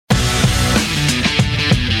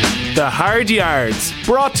The Hard Yards,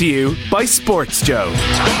 brought to you by Sports Joe.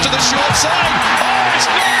 It's gone to the short side. Oh, it's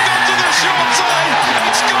not gone to the short side.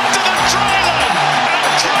 It's gone to the try line.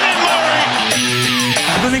 And Colin Murray.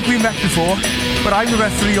 I don't think we met before, but I'm the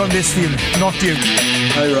referee on this field, not you.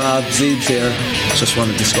 Hi Rob, Zeebs here. Just want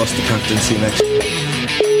to discuss the captaincy next.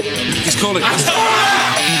 He's calling.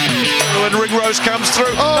 And Ringrose comes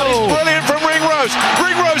through. That is brilliant from Ringrose.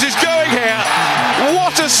 Ringrose is going here.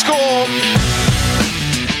 What a score!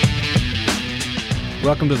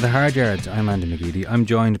 Welcome to the Hard Yards. I'm Andy McGeady. I'm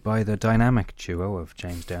joined by the dynamic duo of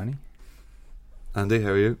James Downey. Andy, how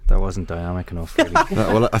are you? That wasn't dynamic enough, really.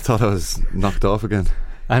 Well, I thought I was knocked off again.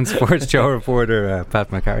 And Sports Joe reporter Pat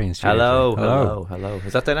McCarry. Hello.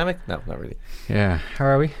 Is that dynamic? No, not really. Yeah. How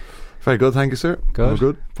are we? Very good, thank you, sir. Good. All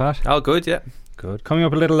good. Pat? All good, yeah. Good. Coming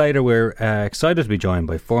up a little later, we're excited to be joined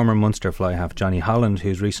by former Munster fly half Johnny Holland,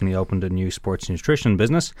 who's recently opened a new sports nutrition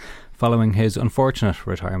business following his unfortunate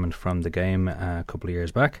retirement from the game a couple of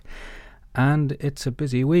years back. And it's a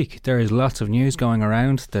busy week. There is lots of news going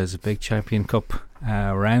around. There's a big Champion Cup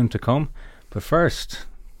round to come. But first,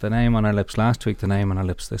 the name on our lips last week, the name on our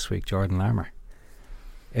lips this week, Jordan Larmour.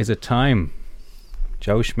 Is it time?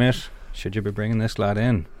 Joe Schmidt, should you be bringing this lad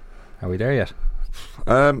in? Are we there yet?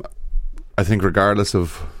 I think regardless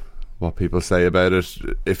of what people say about it,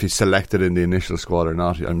 if he's selected in the initial squad or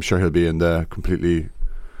not, I'm sure he'll be in the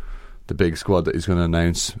big squad that he's going to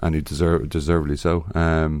announce, and he deservedly so.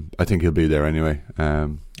 I think he'll be there anyway. Are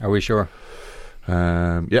we sure?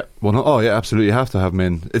 Yeah. Well, yeah, absolutely. You have to have him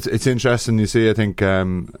in. It's interesting. You see, I think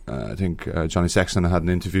Johnny Sexton had an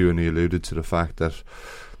interview and he alluded to the fact that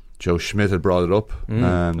Joe Schmidt had brought it up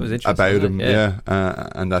about him,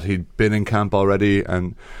 and that he'd been in camp already,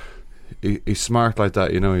 and he's smart like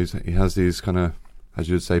that. You know, he has these kind of, as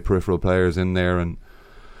you'd say, peripheral players in there and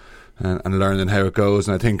learning how it goes.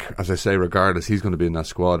 And I think, as I say, regardless, he's going to be in that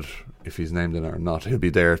squad if he's named in it or not. He'll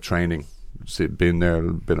be there training, been there,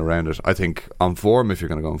 been around it. I think on form, if you're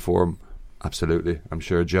going to go on form, absolutely. I'm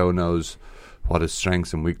sure Joe knows what his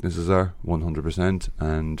strengths and weaknesses are, 100%,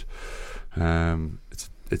 and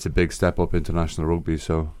it's a big step up international rugby.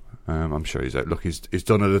 So I'm sure he's out. Look, he's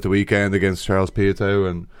done it at the weekend against Charles Piatow,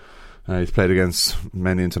 and he's played against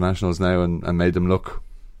many internationals now and made them look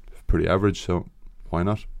pretty average. So why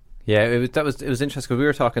not? Yeah, it was interesting because we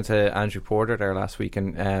were talking to Andrew Porter there last week,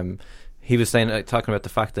 and he was saying, talking about the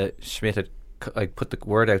fact that Schmidt had put the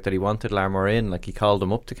word out that he wanted Larmour in, like he called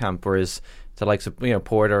him up to camp, whereas the likes of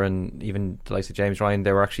Porter and even the likes of James Ryan,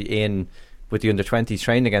 they were actually in with the under-20s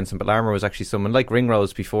training against him, but Larmour was actually someone like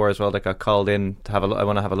Ringrose before as well that got called in to have I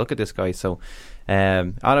want to have a look at this guy. So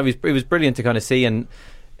it was brilliant to kind of see. And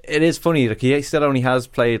it is funny, like he still only has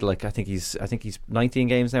played I think he's 19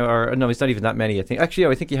 games now, or no, it's not even that many. I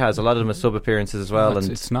think he has a lot of them as sub appearances as well.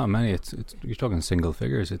 It's not many. It's you're talking single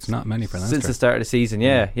figures. It's not many for Leinster since the start of the season.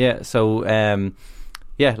 Yeah. So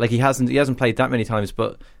like he hasn't played that many times,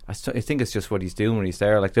 but I think it's just what he's doing when he's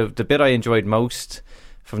there. Like the bit I enjoyed most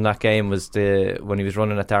from that game was when he was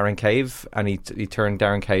running at Darren Cave, and he turned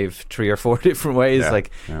Darren Cave 3 or 4 different ways,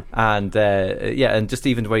 and just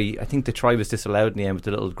even the way I think the try was disallowed in the end with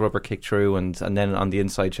the little grubber kick through, and then on the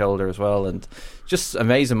inside shoulder as well, and just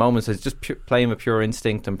amazing moments. It's just playing with pure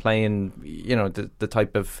instinct and playing, the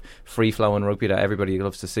type of free flowing rugby that everybody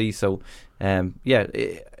loves to see. So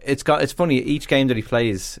it's funny, each game that he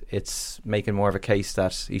plays, it's making more of a case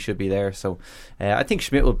that he should be there. So I think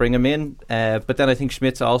Schmidt will bring him in, but then I think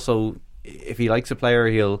Schmidt's also, if he likes a player,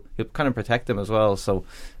 he'll kind of protect him as well. So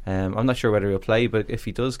I'm not sure whether he'll play, but if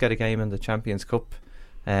he does get a game in the Champions Cup,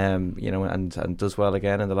 and does well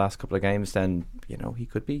again in the last couple of games, then he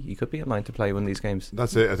could be in line to play one of these games.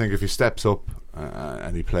 That's it. I think if he steps up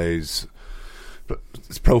and he plays,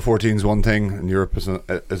 it's Pro 14's one thing, and Europe is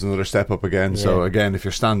another step up again. Yeah. So again, if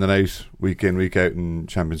you're standing out week in, week out in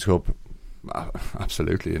Champions Cup,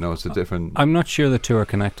 absolutely, it's a different. I'm not sure the two are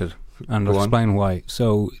connected, and I'll explain why.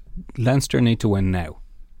 So Leinster need to win now,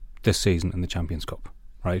 this season in the Champions Cup,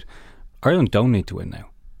 right? Ireland don't need to win now.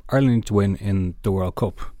 Ireland need to win in the World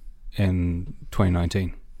Cup in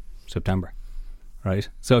 2019, September, right?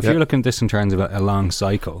 So if you're looking at this in terms of a long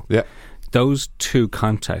cycle, those two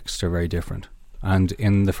contexts are very different. And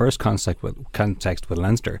in the first context with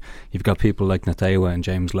Leinster, you've got people like Natewa and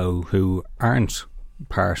James Lowe who aren't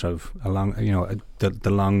part of the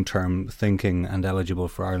long-term thinking and eligible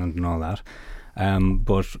for Ireland and all that.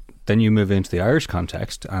 But then you move into the Irish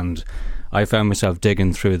context, and I found myself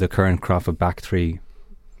digging through the current crop of back three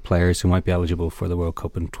players who might be eligible for the World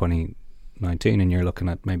Cup in 2019, and you're looking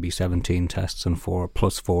at maybe 17 tests and 4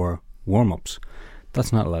 plus 4 warm-ups.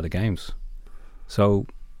 That's not a lot of games. So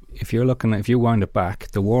if you wind it back,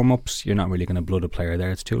 the warm-ups, you're not really going to blood a player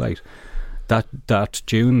there. It's too late. That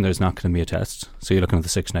June, there's not going to be a test. So you're looking at the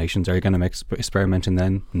Six Nations. Are you going to make experimenting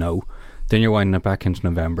then? No. Then you're winding it back into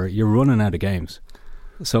November. You're running out of games.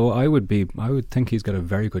 So I would think he's got a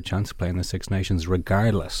very good chance of playing the Six Nations,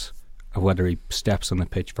 regardless of whether he steps on the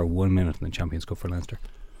pitch for 1 minute in the Champions Cup for Leinster.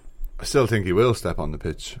 I still think he will step on the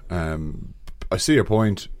pitch. I see your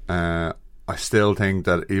point. I still think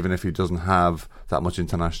that even if he doesn't have that much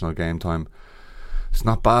international game time, it's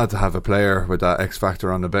not bad to have a player with that X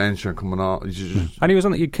factor on the bench and coming on.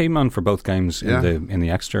 And he came on for both games in the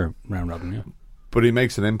extra round robin. Yeah, but he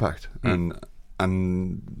makes an impact, and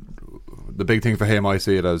the big thing for him, I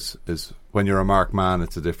see it as, is when you're a marked man,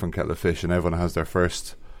 it's a different kettle of fish, and everyone has their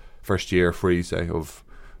first year free, say, of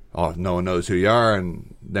no one knows who you are,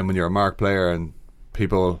 and then when you're a marked player and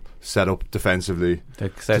people set up defensively to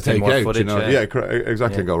take out footage,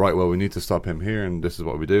 exactly, and go, right, well, we need to stop him here, and this is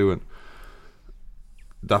what we do, and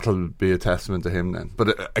that'll be a testament to him then.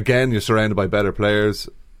 But again, you're surrounded by better players.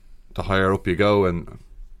 The higher up you go, and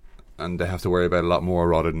they have to worry about a lot more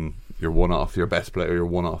rather than your best player, your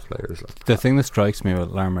one-off players. The thing that strikes me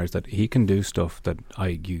about Larmour is that he can do stuff that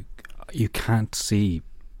you can't see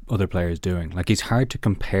other players doing. Like, he's hard to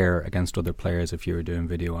compare against other players if you were doing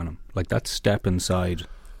video on him. Like that step inside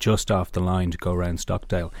just off the line to go around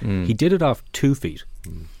Stockdale. He did it off 2 feet,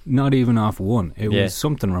 not even off 1. It was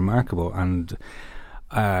something remarkable, and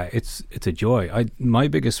it's a joy. My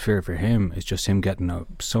biggest fear for him is just him getting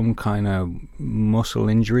some kind of muscle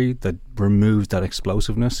injury that removes that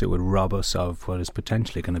explosiveness. It would rob us of what is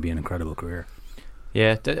potentially going to be an incredible career.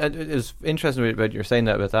 Yeah, it was interesting about you're saying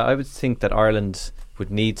that about that. I would think that Ireland would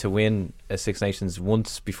need to win a Six Nations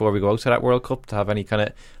once before we go out to that World Cup to have any kind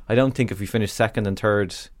of... I don't think if we finish second and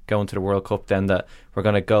third going to the World Cup, then that we're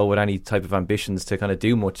going to go with any type of ambitions to kind of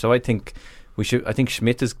do much. So I think we should. I think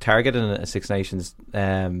Schmidt is targeting a Six Nations.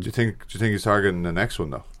 Do you think he's targeting the next one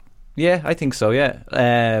though? Yeah, I think so. Yeah.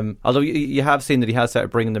 Although you have seen that he has started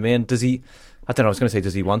bringing them in. Does he? I don't know. I was going to say,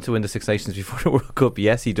 does he want to win the Six Nations before the World Cup?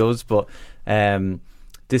 Yes, he does. But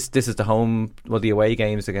this is the home. Well, the away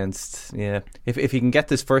games against. Yeah. If he can get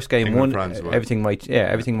this first game England, won, France, everything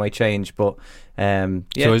might change. But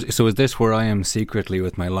yeah. So is this where I am secretly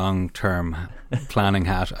with my long term planning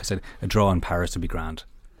hat? I said a draw in Paris would be grand.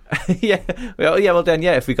 Well then,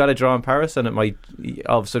 if we got a draw in Paris, and it might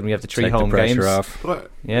all of a sudden we have the 3 home games off.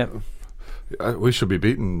 We should be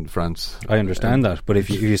beating France. I understand that, but if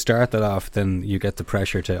you start that off, then you get the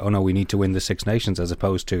pressure to, oh no, we need to win the Six Nations, as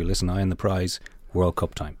opposed to, listen, I am the prize, World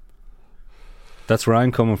Cup time. That's where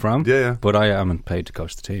I'm coming from. But I haven't paid to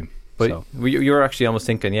coach the team. But you're actually almost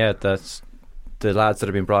thinking, that the lads that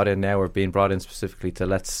have been brought in now are being brought in specifically to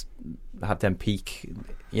let's have them peak,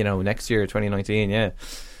 next year, 2019.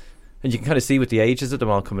 And you can kind of see with the ages of them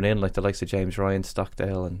all coming in, like the likes of James Ryan,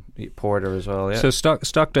 Stockdale and Porter as well. Yeah. So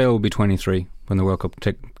Stockdale will be 23 when the World Cup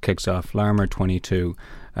kicks off. Larmour 22.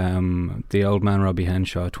 The old man Robbie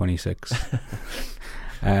Henshaw 26.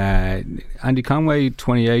 Andy Conway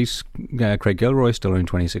 28. Craig Gilroy still around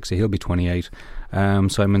 26, so he'll be 28. Simon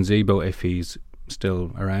Zebo, if he's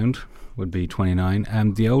still around, would be 29.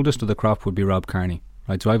 And the oldest of the crop would be Rob Kearney.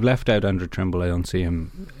 Right, so I've left out Andrew Trimble. I don't see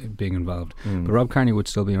him being involved. But Rob Kearney would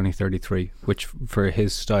still be only 33, which for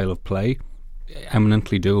his style of play,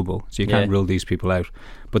 eminently doable. So you can't rule these people out.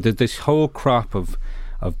 But this whole crop of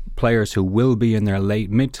players who will be in their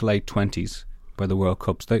mid to late 20s by the World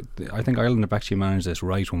Cups. I think Ireland have actually managed this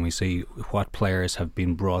right when we see what players have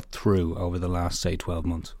been brought through over the last, say, 12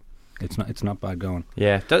 months. It's not bad going.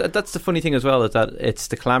 Yeah, that's the funny thing as well, is that it's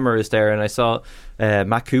the clamour is there. And I saw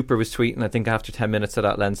Matt Cooper was tweeting, I think after 10 minutes of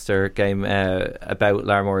that Leinster game, about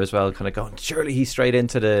Larmour as well, kind of going, surely he's straight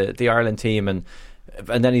into the Ireland team, and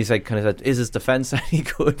then he's like, kind of said, is his defence any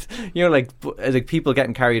good? Like people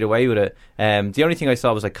getting carried away with it. The only thing I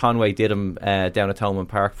saw was like Conway did him down at Thomond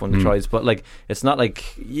Park for one of the tries, but like it's not like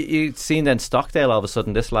you've seen then Stockdale all of a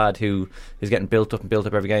sudden, this lad who is getting built up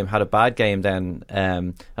every game had a bad game then,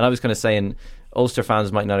 and I was kind of saying Ulster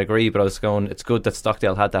fans might not agree, but I was going, it's good that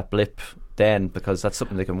Stockdale had that blip then, because that's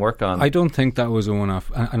something they can work on. I don't think that was a one-off,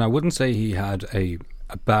 and I wouldn't say he had a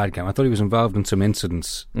bad game. I thought he was involved in some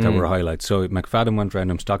incidents that were highlights. So McFadden went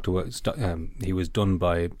round him, he was done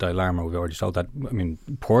by Larmour. We've already told that. I mean,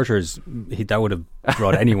 Porter's, that would have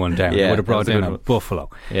brought anyone down. It would have brought down a Buffalo.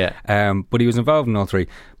 But he was involved in all 3.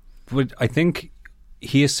 But I think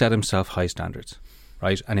he has set himself high standards,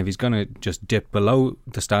 right? And if he's going to just dip below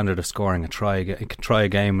the standard of scoring try a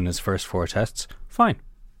game in his first 4 tests, fine.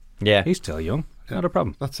 Yeah, he's still young. Not a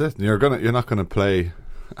problem. That's it. You're not going to play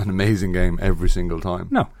an amazing game every single time.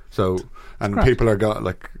 No. So, and people are got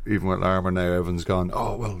like, even with Larmour now, everyone's gone,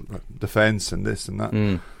 oh well, defence and this and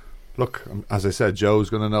that. Look, as I said, Joe's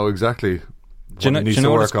going to know exactly what he needs to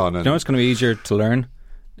work on. Do you know what's going to be easier to learn?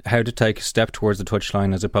 How to take a step towards the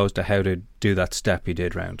touchline as opposed to how to do that step he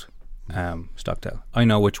did round Stockdale. I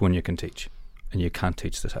know which one you can teach, and you can't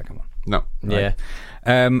teach the second one. No. Right?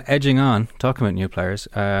 Yeah. Edging on, talking about new players,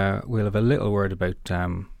 we'll have a little word about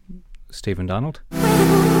Stephen Donald.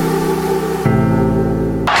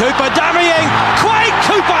 Cooper dummying, Quade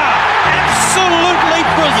Cooper, absolutely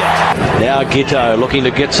brilliant. Now Gitto looking to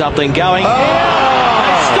get something going. Stood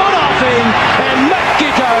off him, and Matt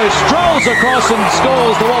Gitto strolls across and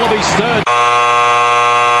scores the Wallabies' third.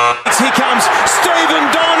 Here comes Stephen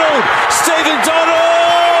Donald. Stephen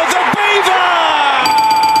Donald, the Beaver.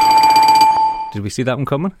 Did we see that one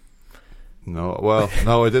coming? No, well,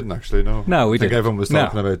 no, I didn't actually. No, we I think did. everyone was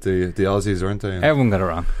talking about the Aussies, weren't they? Everyone got it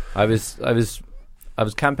wrong. I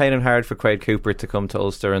was campaigning hard for Quade Cooper to come to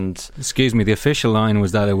Ulster, and excuse me, the official line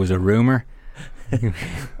was that it was a rumour.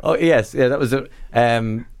 oh yes, yeah, that was it.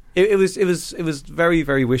 It was very,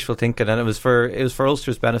 very wishful thinking, and it was for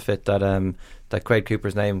Ulster's benefit that that Quade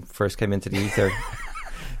Cooper's name first came into the ether,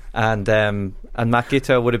 and Matt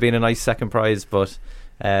Gitto would have been a nice second prize, but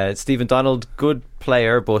Stephen Donald, good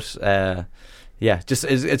player, but just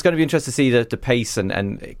it's going to be interesting to see the pace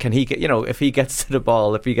and can he get, if he gets to the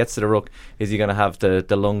ball, if he gets to the ruck, is he going to have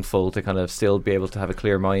the lung full to kind of still be able to have a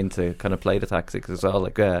clear mind to kind of play the tactics as well,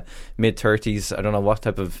 like mid-30s. I don't know what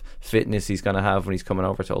type of fitness he's going to have when he's coming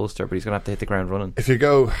over to Ulster, but he's going to have to hit the ground running. If you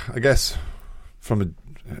go, I guess,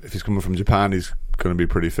 if he's coming from Japan, he's going to be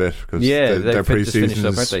pretty fit, because their pre-season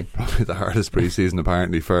is probably the hardest pre-season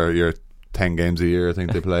apparently for your 10 games a year I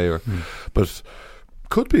think they play, but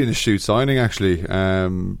could be an astute signing actually.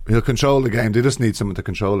 He'll control the game. They just need someone to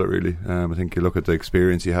control it really. I think you look at the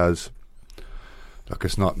experience he has.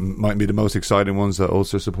 Look, might be the most exciting ones that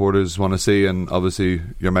Ulster supporters want to see, and obviously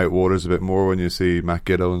your mouth waters a bit more when you see Matt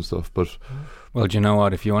Gitto and stuff. But well, do you know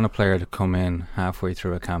what? If you want a player to come in halfway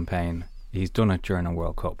through a campaign, he's done it during a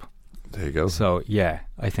World Cup. There you go. So yeah,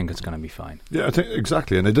 I think it's going to be fine. Yeah, I think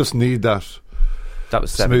exactly, and they just need that. That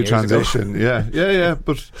was smooth transition. Yeah.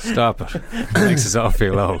 But stop it. It makes us all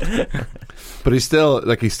feel old. But he's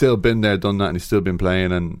still been there, done that, and he's still been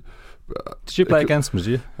playing. And did you play against him? Did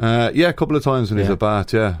you? Yeah, a couple of times when he's at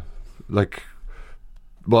Bath. Yeah,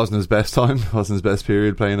 wasn't his best time. Wasn't his best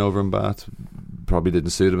period playing over in Bath. Probably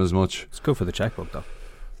didn't suit him as much. It's good for the checkbook though.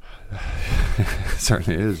 It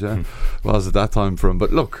certainly is. Yeah, was at that time for him.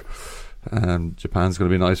 But look, Japan's going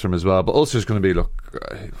to be nice for him as well. But Ulster's going to be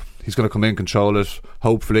he's going to come in, control it.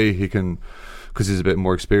 Hopefully he can, because he's a bit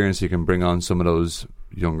more experienced, he can bring on some of those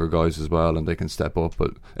younger guys as well, and they can step up.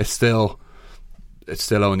 But it's still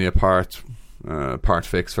only a part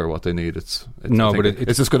fix for what they need. It's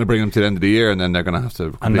just going to bring them to the end of the year, and then they're going to have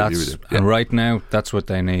to completely and right now that's what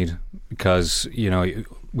they need, because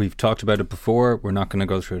we've talked about it before. We're not going to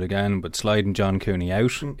go through it again, but sliding John Cooney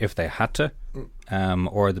out if they had to,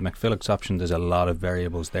 or the McPhillips option, there's a lot of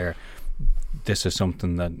variables there. This is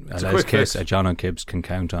something that John O'Gibbs can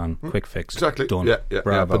count on. Quick fix. Exactly. Done.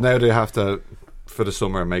 Yeah. But now they have to, for the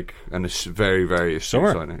summer, make a very, very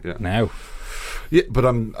summer signing. Yeah. Now. Yeah, but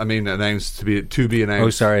announced to be announced. Oh,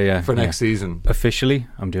 sorry, yeah. For next season. Officially,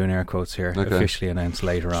 I'm doing air quotes here. Okay. Officially announced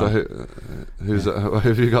later on. So who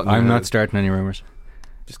have you got? I'm not starting any rumours.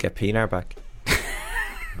 Just get Pinar back.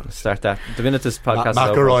 Start that the minute this podcast.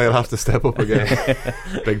 McElroy will have to step up again,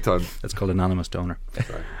 big time. It's called anonymous donor.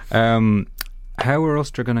 How are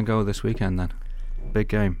Ulster going to go this weekend then? Big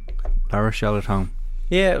game, La Rochelle at home.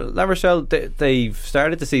 Yeah, La Rochelle. They've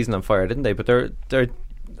started the season on fire, didn't they? But they're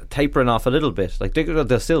tapering off a little bit. Like they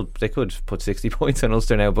could put 60 points on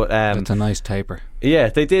Ulster now, but it's a nice taper. Yeah,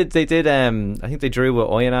 they did. I think they drew with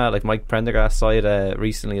Oyonnax, like Mike Prendergast's side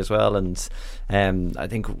recently as well, and I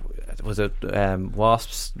think was it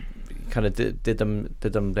Wasps kind of did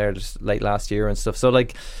them there just late last year and stuff. So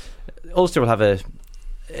like Ulster will have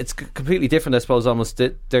it's completely different, I suppose. Almost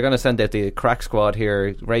they're going to send out the crack squad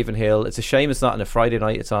here, Ravenhill. It's a shame it's not on a Friday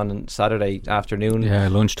night, it's on Saturday afternoon. Yeah,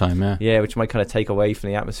 lunchtime. Yeah, which might kind of take away from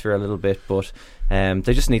the atmosphere a little bit, but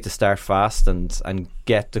they just need to start fast and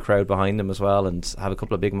get the crowd behind them as well, and have a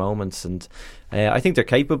couple of big moments, and I think they're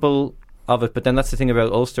capable of it. But then that's the thing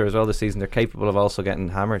about Ulster as well this season, they're capable of also getting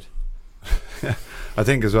hammered. I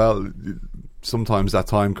think as well sometimes that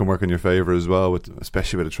time can work in your favour as well,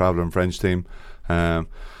 especially with a travelling French team.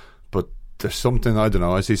 But there's something, I don't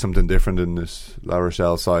know, I see something different in this La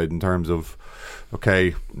Rochelle side in terms of,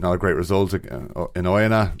 okay, not a great result in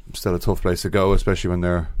Oyonnax, still a tough place to go, especially when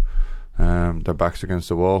they're Their backs against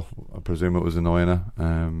the wall. I presume it was annoying her.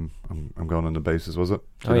 I'm going on the basis, was it?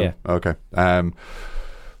 Yeah. Okay.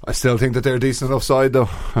 I still think that they're a decent enough side though,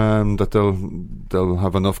 that they'll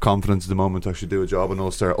have enough confidence at the moment to actually do a job in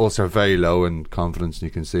Ulster. Ulster are very low in confidence, and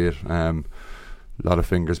you can see it. A lot of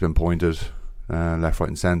fingers been pointed left, right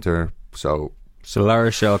and centre. So La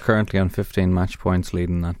Rochelle currently on 15 match points,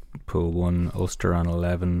 leading that Pool 1. Ulster on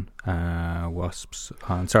 11, Ulster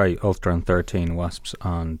on 13, Wasps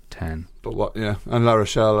on 10. But and La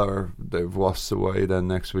Rochelle they've Wasps away then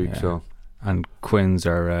next week. Yeah. So. And Quins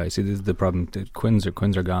are see, this is the problem. Quins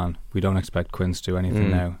are gone. We don't expect Quins to do anything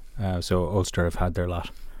now. So Ulster have had their lot.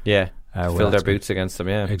 Yeah, fill their boots against them.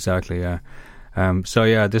 Yeah, exactly. Yeah.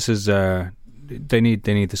 This is they need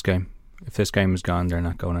this game. If this game is gone, they're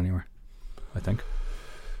not going anywhere, I think.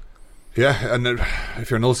 Yeah, and if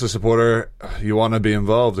you're an Ulster supporter, you want to be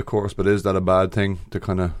involved, of course. But is that a bad thing to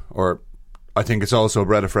kind of, or? I think it's also a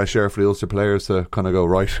breath of fresh air for the Ulster players to kind of go,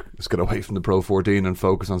 right, let's get away from the Pro 14 and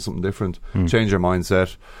focus on something different. Change your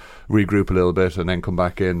mindset, regroup a little bit, and then come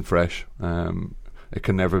back in fresh. It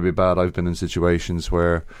can never be bad. I've been in situations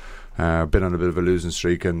where I've been on a bit of a losing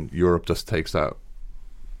streak, and Europe just takes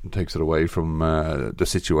it away from the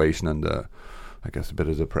situation and I guess a bit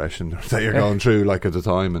of depression that you're going through like at the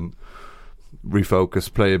time, and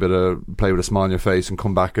refocus, play with a smile on your face, and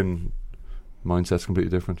come back and mindset's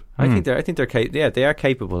completely different. I think they are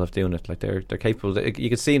capable of doing it. Like they're capable. You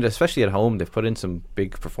can see it, especially at home. They've put in some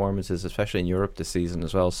big performances, especially in Europe this season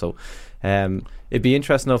as well. So it'd be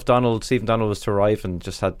interesting if Stephen Donald was to arrive and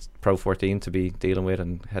just had Pro 14 to be dealing with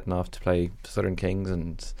and heading off to play Southern Kings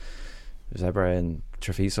and Zebra and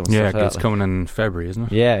Treviso. And stuff like it's coming in February,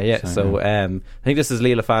 isn't it? Yeah. So I think this is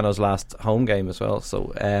Lee Lafano's last home game as well.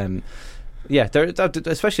 So.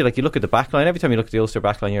 Especially like you look at the backline. Every time you look at the Ulster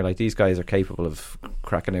backline, you're like, these guys are capable of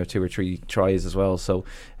cracking out 2 or 3 tries as well. So,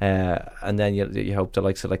 and then you hope the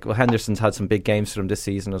likes of Henderson's had some big games for them this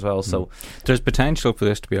season as well. So there's potential for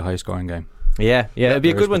this to be a high scoring game. Yeah, it'd be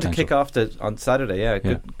a good one to kick off on Saturday. Yeah,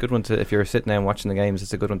 good one to, if you're sitting there and watching the games,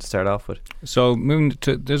 it's a good one to start off with. So moving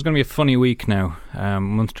to, there's going to be a funny week now.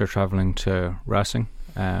 Munster travelling to Racing.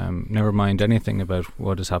 Never mind anything about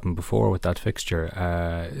what has happened before with that fixture.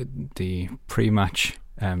 The pre-match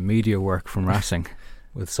media work from Racing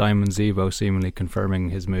with Simon Zebo seemingly confirming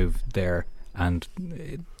his move there, and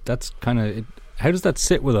that's kind of how does that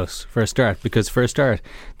sit with us for a start? Because for a start,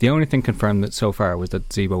 the only thing confirmed that so far was that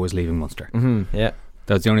Zebo was leaving Munster. Yeah,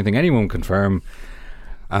 that's the only thing anyone confirm.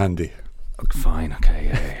 Andy, fine, okay,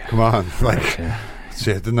 yeah. Come on,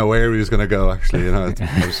 Shit, I didn't know where he was going to go, actually. You know,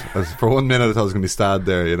 I was, for 1 minute I thought I was going to be Stad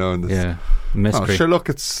there, you know. And mystery. Sure, look,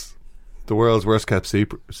 it's the world's worst kept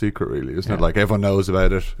secret, really, isn't it? Like, everyone knows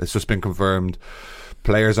about it. It's just been confirmed.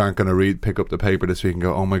 Players aren't going to pick up the paper this week and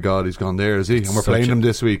go, oh my God, he's gone there, is he? And we're playing him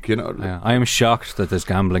this week, you know. Yeah, I am shocked that there's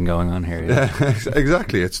gambling going on here. Yeah,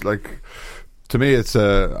 exactly. It's like, to me, it's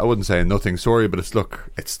I wouldn't say a nothing story, but it's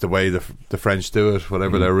the way the French do it.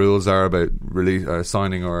 Whatever their rules are about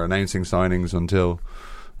signing or announcing signings until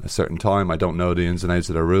a certain time. I don't know the ins and outs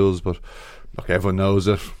of their rules, but look, everyone knows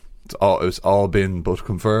it. It's all been but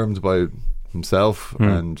confirmed by himself,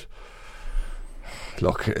 and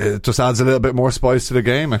look, it just adds a little bit more spice to the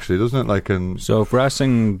game, actually, doesn't it? So if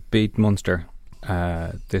Racing beat Munster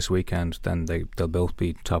this weekend, then they'll both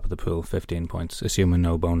be top of the pool, 15 points, assuming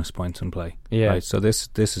no bonus points in play. Yeah. Right, so this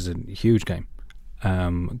is a huge game.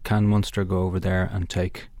 Can Munster go over there and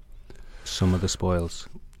take some of the spoils?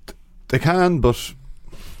 They can, but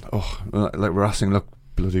like Racing look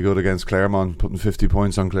bloody good against Claremont, putting 50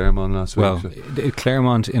 points on Claremont last week. Well,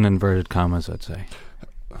 Claremont in inverted commas, I'd say.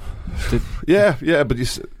 Yeah, but you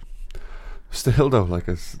still though, like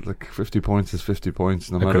 50 points is 50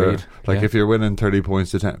 points, no matter. Like if you're winning 30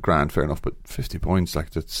 points to 10 grand, fair enough, but 50 points, like,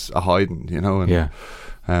 that's a hiding, you know.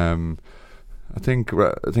 And I think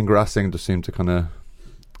Racing just seem to kind of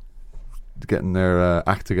getting their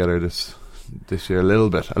act together this year a little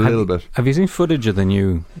bit. Have you seen footage of the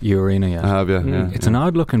new arena yet? I have, yeah. It's an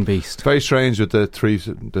odd looking beast. Very strange with the three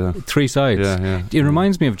sides. Yeah. It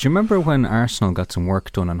reminds me of, do you remember when Arsenal got some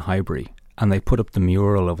work done on Highbury and they put up the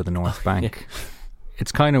mural over the North Bank?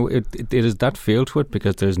 It's kind of it is that feel to it,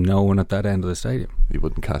 because there's no one at that end of the stadium. You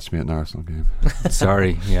wouldn't catch me at an Arsenal game.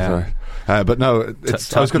 Sorry. But no,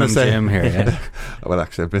 I was going to say Jim here. Yeah. Well,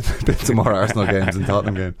 actually, I've been to more Arsenal games than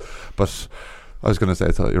Tottenham games, but I was going to say,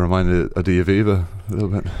 I thought you reminded of the Aviva a little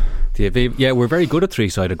bit. The Aviva, yeah, we're very good at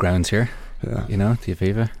 3-sided grounds here. Yeah, you know, the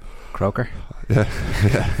Aviva, Croker. Yeah.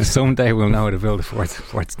 Someday we'll know how to build a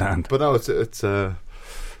fourth stand. But no,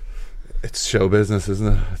 it's show business,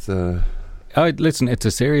 isn't it? Listen, it's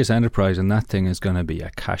a serious enterprise, and that thing is going to be a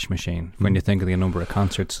cash machine when you think of the number of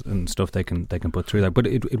concerts and stuff they can put through there. But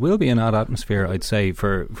it will be an odd atmosphere, I'd say,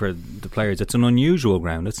 for the players. It's an unusual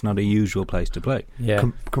ground. It's not a usual place to play. Yeah.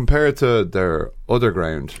 Compared to their other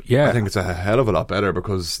ground, I think it's a hell of a lot better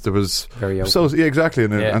because there was very open. So exactly,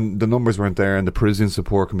 and the numbers weren't there, and the Parisian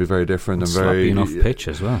support can be very different and very sloppy enough pitch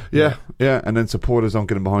as well. Yeah, and then supporters don't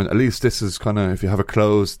get in behind. At least this is kind of, if you have a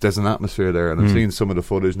closed, there's an atmosphere there, and I've seen some of the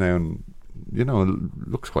footage now, and it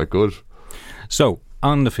looks quite good. So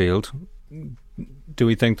on the field, do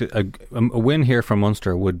we think that a win here for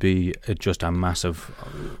Munster would be just a massive?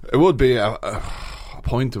 It would be a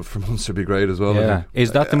point for Munster would be great as well. Yeah,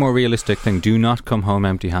 is that the more realistic thing? Do not come home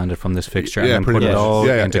empty-handed from this fixture and then put it all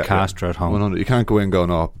into Castres at home. 100. You can't go in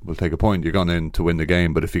going, "Oh, we'll take a point." You're going in to win the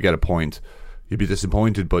game, but if you get a point, you'd be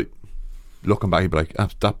disappointed. But looking back, you'd be like,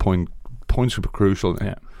 "That points would be crucial."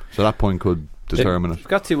 Yeah. So that point could determine it.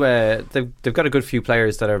 They've got a good few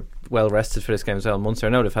players that are well rested for this game as well. Munster, I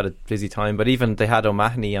know they've had a busy time, but even they had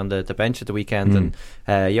O'Mahony on the bench at the weekend,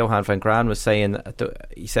 and Johan van Graan was saying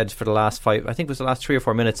he said for the last 3 or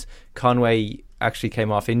 4 minutes, Conway actually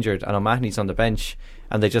came off injured and O'Mahony's on the bench,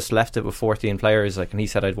 and they just left it with 14 players. And he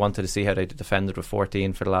said, "I'd wanted to see how they defended with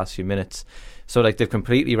 14 for the last few minutes." So they've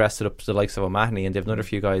completely rested up the likes of O'Mahony, and they've another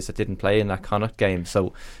few guys that didn't play in that Connacht game.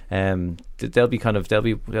 So they'll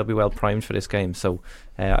be well primed for this game. So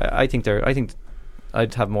I think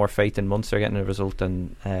I'd have more faith in Munster getting a result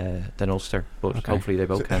than Ulster, but hopefully they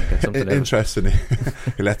both can get something. Interesting.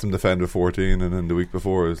 He let them defend with 14, and then the week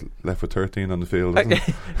before was left with 13 on the field.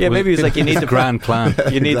 Maybe it's like you need the grand plan.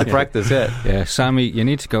 You need to practice. Yeah. Sammy, you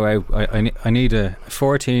need to go out. I need a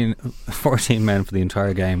 14 men for the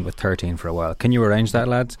entire game with 13 for a while. Can you arrange that,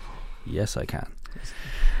 lads? Yes, I can.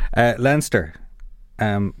 Leinster,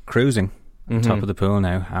 cruising. Top of the pool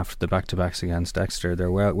now after the back-to-backs against Exeter.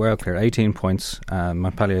 They're well clear, 18 points.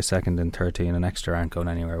 Montpellier second in 13, and Exeter aren't going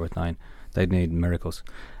anywhere with 9. They'd need miracles.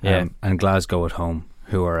 And Glasgow at home,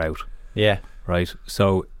 who are out. Yeah, right.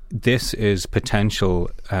 So this is potentially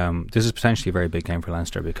a very big game for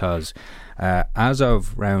Leinster, because as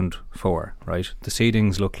of round 4, right, the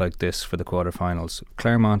seedings look like this for the quarterfinals.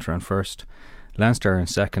 Claremont are in first, Leinster are in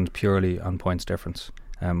second purely on points difference.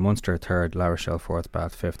 Munster third, La Rochelle fourth,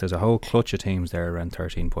 Bath fifth. There's a whole clutch of teams there around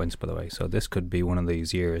 13 points, by the way. So this could be one of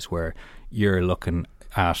these years where you're looking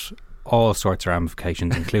at all sorts of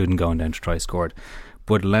ramifications, including going down to try scored.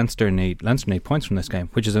 But Leinster need points from this game,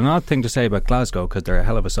 which is an odd thing to say about Glasgow because they're a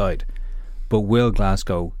hell of a side. But will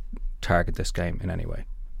Glasgow target this game in any way?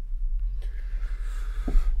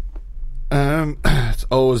 It's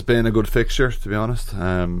always been a good fixture, to be honest.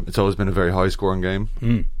 It's always been a very high scoring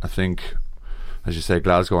game. I think, as you say,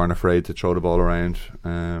 Glasgow aren't afraid to throw the ball around.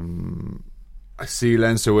 I see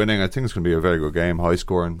Leinster winning. I think it's going to be a very good game, high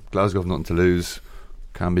scoring. Glasgow have nothing to lose,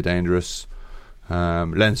 can be dangerous.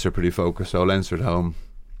 Leinster pretty focused, so Leinster at home.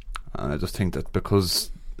 And I just think that because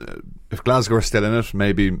if Glasgow are still in it,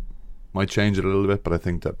 maybe might change it a little bit, but I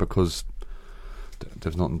think that because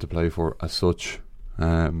there's nothing to play for as such,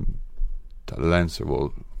 that Leinster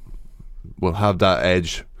will have that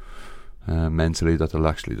edge mentally, that they'll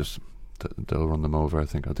actually just they'll run them over. I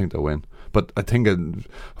think they'll win. But I think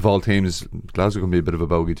of all teams, Glasgow can be a bit of a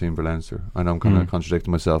bogey team for Leinster. I know I'm kind of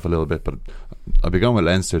contradicting myself a little bit, but I'll be going with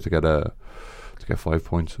Leinster to get 5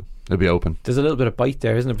 points. It'll be open. There's a little bit of bite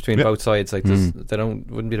there, isn't it, between both sides? Like they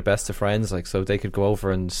wouldn't be the best of friends. Like, so they could go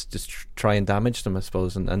over and just try and damage them, I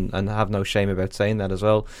suppose, and have no shame about saying that as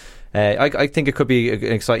well. I think it could be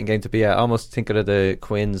an exciting game to be at. I almost think of the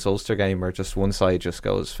Quins Ulster game where just one side just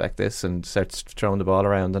goes feck this and starts throwing the ball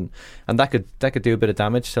around, and that could do a bit of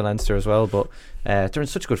damage to Leinster as well. But they're in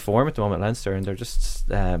such good form at the moment, Leinster, and they're just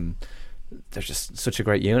such a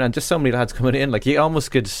great unit, and just so many lads coming in. Like, you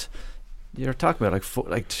almost could. You're talking about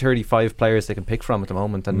like 35 players they can pick from at the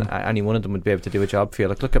moment, and any one of them would be able to do a job for you.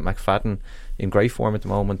 Like, look at McFadden in great form at the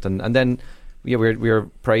moment, and then we're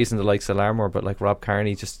praising the likes of Larmour, but like Rob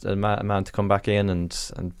Kearney, just a man to come back in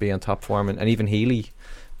and be on top form, and even Healy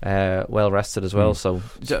well rested as well. So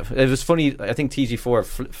it was funny. I think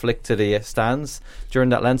TG4 flicked to the stands during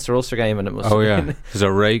that Leinster Ulster game, and it was there's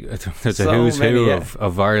a who's who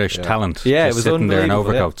of Irish talent. Yeah, it was sitting there in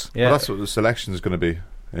overcoats. Yeah. Well, that's what the selection is going to be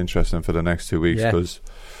interesting for the next 2 weeks, because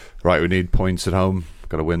we need points at home,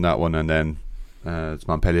 got to win that one, and then it's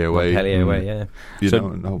Montpellier away.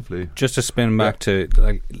 And hopefully, just to spin back to,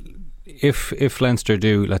 like, if Leinster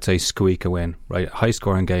do, let's say, squeak a win, right, high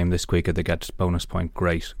scoring game this week, if they get bonus point,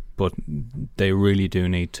 great, but they really do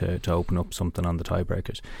need to open up something on the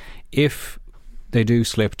tiebreakers. If they do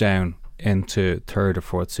slip down into third or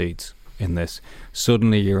fourth seeds in this,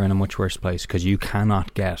 suddenly you're in a much worse place because you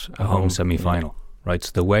cannot get a home semi-final. Right,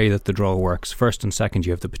 so the way that the draw works, first and second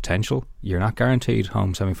you have the potential. You're not guaranteed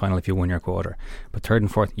home semi-final if you win your quarter, but third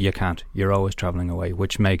and fourth you can't. You're always travelling away,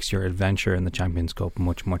 which makes your adventure in the Champions Cup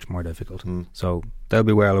much more difficult. So they'll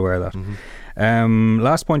be well aware of that.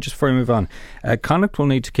 Last point just before we move on, Connacht will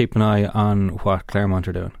need to keep an eye on what Claremont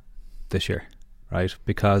are doing this year, right,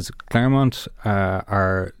 because Claremont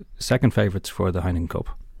are second favourites for the Heineken Cup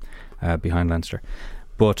behind Leinster,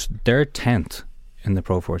 but they're 10th in the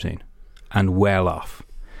Pro 14 and well off.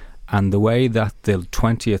 And the way that the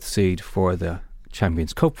 20th seed for the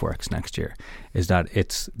Champions Cup works next year is that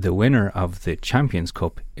it's the winner of the Champions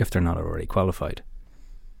Cup, if they're not already qualified.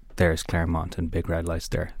 There's Claremont and big red lights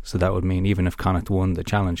there. So that would mean even if Connacht won the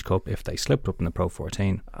Challenge Cup, if they slipped up in the Pro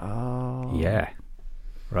 14, yeah,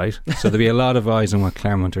 right? So there'll be a lot of eyes on what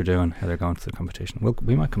Claremont are doing, how they're going to the competition.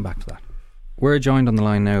 We might come back to that. We're joined on the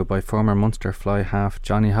line now by former Munster fly half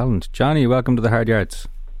Johnny Holland. Johnny, welcome to the Hard Yards.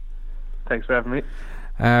 Thanks for having me.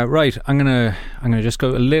 Right, I'm gonna just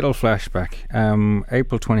go a little flashback.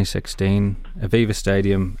 April 2016, Aviva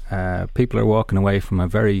Stadium. People are walking away from a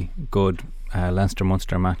very good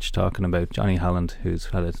Leinster-Munster match talking about Johnny Holland, who's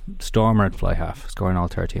had a stormer at fly half, scoring all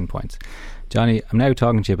 13 points. Johnny, I'm now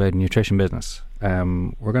talking to you about nutrition business.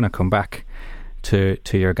 We're going to come back to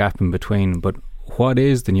your gap in between, but what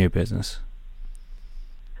is the new business?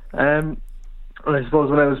 I suppose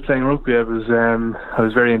when I was playing rugby, I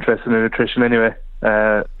was very interested in nutrition anyway,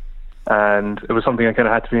 and it was something I kind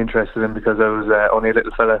of had to be interested in because I was only a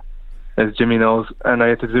little fella, as Jimmy knows, and I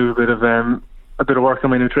had to do a bit of work on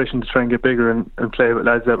my nutrition to try and get bigger and play with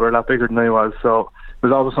lads that were a lot bigger than I was. So it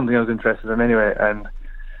was always something I was interested in anyway, and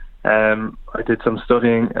I did some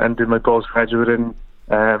studying and did my postgraduate in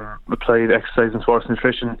applied exercise and sports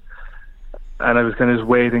nutrition, and I was kind of just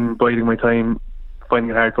biding my time,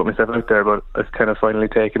 finding it hard to put myself out there, but I've kind of finally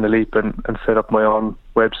taken the leap and set up my own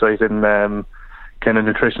website and kind of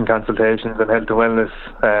nutrition consultations and health and wellness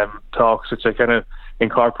talks, which I kind of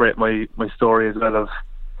incorporate my story as well of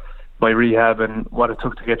my rehab and what it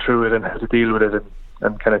took to get through it and how to deal with it,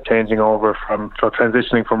 and kind of changing over from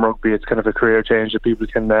transitioning from rugby. It's kind of a career change that people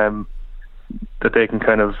can that they can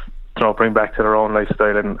kind of bring back to their own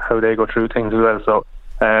lifestyle and how they go through things as well. So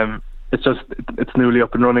it's newly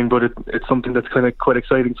up and running, but it's something that's kind of quite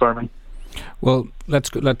exciting for me. Well, let's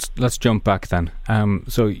jump back then.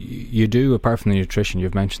 So you do, apart from the nutrition,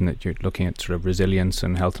 you've mentioned that you're looking at sort of resilience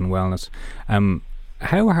and health and wellness.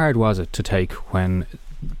 How hard was it to take when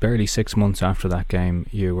barely 6 months after that game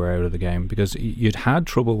you were out of the game? Because you'd had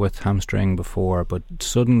trouble with hamstring before, but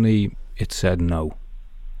suddenly it said no.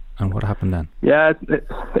 And what happened then? Yeah, it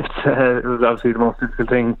was obviously the most difficult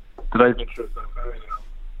thing that I've been through.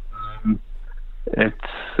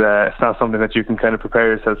 It's not something that you can kind of prepare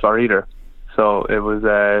yourself for either. So it was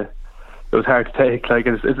hard to take. Like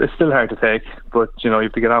it's still hard to take, but you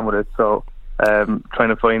have to get on with it. So trying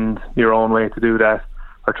to find your own way to do that,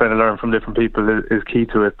 or trying to learn from different people is key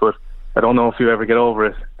to it. But I don't know if you ever get over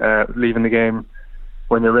it. Leaving the game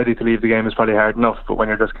when you're ready to leave the game is probably hard enough, but when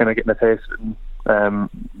you're just kind of getting a taste and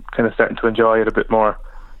kind of starting to enjoy it a bit more,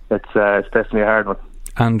 it's definitely a hard one.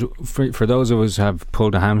 And for those of us who have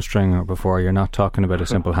pulled a hamstring before, you're not talking about a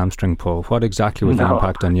simple hamstring pull. What exactly was the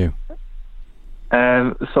impact on you?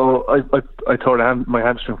 So I tore my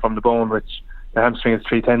hamstring from the bone, which the hamstring has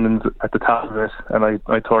 3 tendons at the top of it, and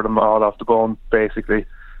I tore them all off the bone basically.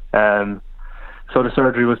 So the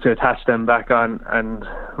surgery was to attach them back on and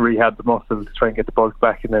rehab the muscle to try and get the bulk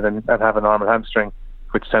back in it and have a normal hamstring,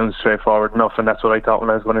 which sounds straightforward enough, and that's what I thought when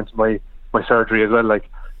I was going into my surgery as well.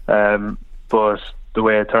 But the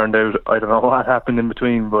way it turned out, I don't know what happened in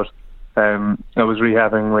between, but I was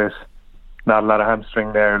rehabbing with not a lot of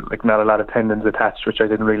hamstring there, not a lot of tendons attached, which I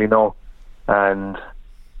didn't really know, and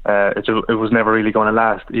it was never really going to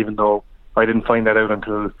last, even though I didn't find that out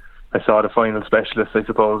until I saw the final specialist, I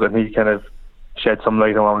suppose, and he kind of shed some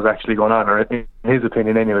light on what was actually going on, or in his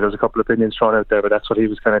opinion anyway. There was a couple of opinions thrown out there, but that's what he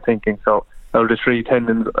was kind of thinking. So out of the 3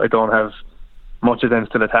 tendons, I don't have much of them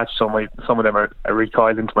still attached, so some of them are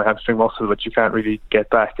recoiled into my hamstring muscle, which you can't really get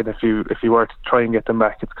back. And if you were to try and get them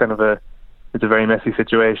back, it's kind of a very messy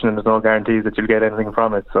situation, and there's no guarantees that you'll get anything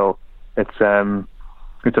from it. So it's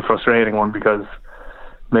a frustrating one, because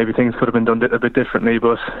maybe things could have been done a bit differently,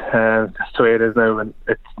 but that's the way it is now. And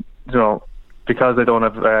it's because I don't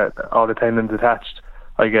have all the tendons attached,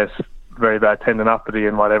 I guess very bad tendinopathy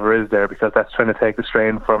and whatever is there, because that's trying to take the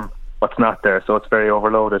strain from what's not there, so it's very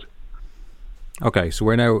overloaded. Okay, so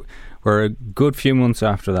we're a good few months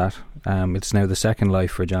after that. It's now the second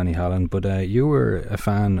life for Johnny Holland, but you were a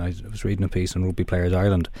fan, I was reading a piece on Rugby Players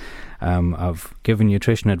Ireland, of giving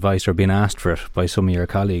nutrition advice or being asked for it by some of your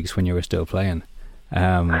colleagues when you were still playing.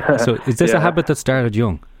 So is this a habit that started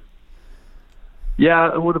young?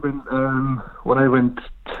 Yeah, it would have been. When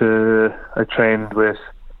I trained with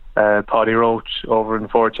Paddy Roach over in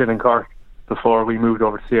Fort Chin in Cork before we moved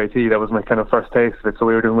over to CIT. That was my kind of first taste of it. So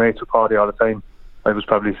we were doing weights with Paddy all the time. I was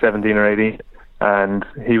probably 17 or 18, and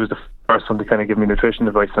he was the first one to kind of give me nutrition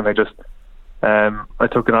advice, and I just I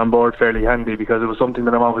took it on board fairly handy because it was something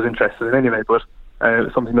that I'm always interested in anyway, but it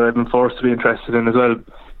was something that I've been forced to be interested in as well,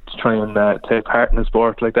 to try and take part in a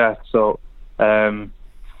sport like that. So I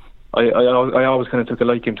always kind of took a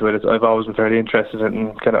liking to it. I've always been fairly interested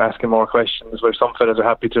in kind of asking more questions, where some fellas are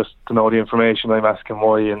happy just to know the information. I'm asking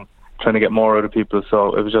why and trying to get more out of people.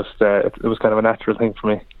 So it was just it was kind of a natural thing for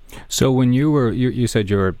me. So when you said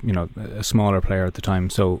you were a smaller player at the time.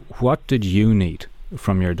 So what did you need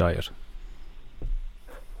from your diet?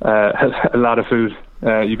 A lot of food.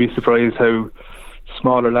 You'd be surprised how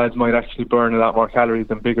smaller lads might actually burn a lot more calories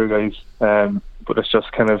than bigger guys. But it's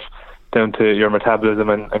just kind of down to your metabolism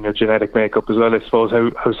and your genetic makeup as well. I suppose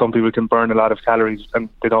how some people can burn a lot of calories and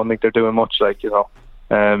they don't think they're doing much. I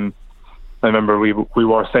remember we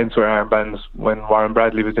wore sensor armbands when Warren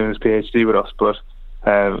Bradley was doing his PhD with us, but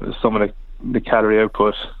some of the calorie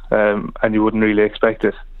output, and you wouldn't really expect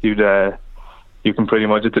it. You can pretty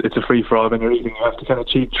much, it's a free for all when you're eating. You have to kind of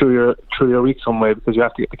cheat through your week some way, because you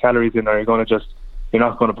have to get the calories in, or you're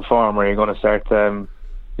not going to perform, or you're going to start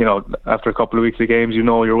after a couple of weeks of games,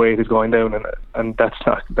 your weight is going down, and that's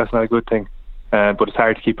not a good thing. But it's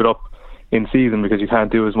hard to keep it up in season because you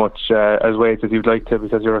can't do as much as weight as you'd like to,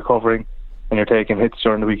 because you're recovering and you're taking hits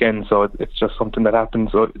during the weekend. So it's just something that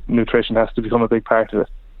happens. So nutrition has to become a big part of it.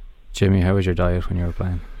 Jimmy, how was your diet when you were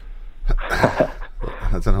playing? I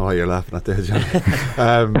don't know why you're laughing at that, Johnny.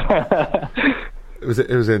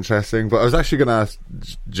 It was interesting, but I was actually going to ask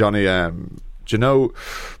Johnny. Do you know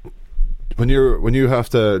when you have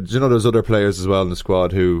to? Do you know there's other players as well in the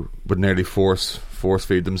squad who would nearly force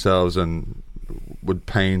feed themselves and would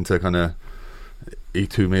pain to kind of eat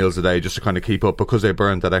 2 meals a day just to kind of keep up because they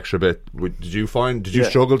burned that extra bit? Did you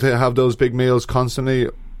struggle to have those big meals constantly?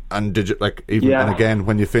 And did you and again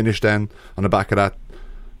when you finished then on the back of that,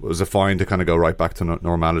 was it fine to kind of go right back to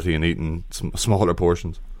normality and eating smaller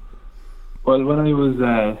portions? Well, when I was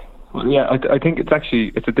I think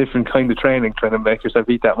it's a different kind of training, trying to make yourself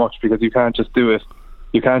eat that much, because you can't just do it.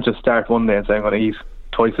 You can't just start one day and say I'm going to eat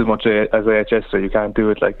twice as much as AHS, so you can't do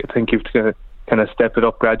it. I think you have to kind of step it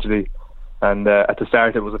up gradually. And at the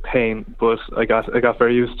start it was a pain, but I got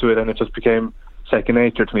very used to it, and it just became second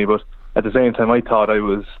nature to me. But at the same time, I thought I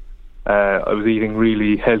was eating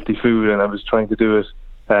really healthy food, and I was trying to do it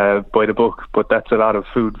by the book, but that's a lot of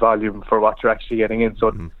food volume for what you're actually getting in.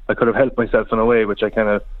 So I could have helped myself in a way, which I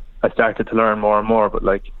started to learn more and more, but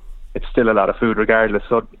it's still a lot of food regardless.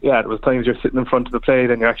 So yeah, there was times you're sitting in front of the plate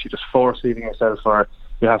and you're actually just force feeding yourself, or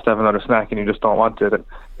you have to have another snack and you just don't want it. And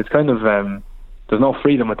it's kind of there's no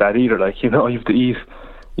freedom with that either. You have to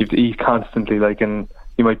eat constantly, and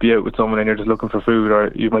you might be out with someone and you're just looking for food,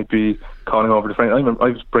 or you might be calling over to friends. I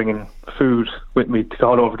was bringing food with me to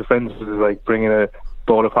call over to friends. It was like bringing a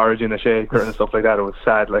bowl of porridge in a shaker and stuff like that. It was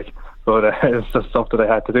sad, but it's just stuff that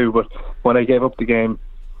I had to do. But when I gave up the game,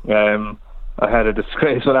 I had a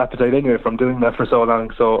disgraceful appetite anyway from doing that for so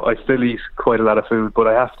long. So I still eat quite a lot of food, but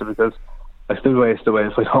I have to, because I still waste away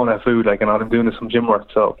if I don't have food. And all I'm doing is some gym work.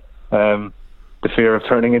 So the fear of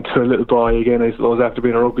turning into a little boy again, I suppose, after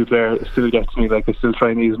being a rugby player, it still gets me. I still try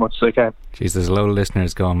and eat as much as I can. Jeez, there's a lot of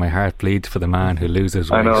listeners going, my heart bleeds for the man who loses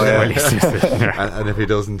weight. I know, yeah. And if he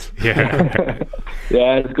doesn't. Yeah.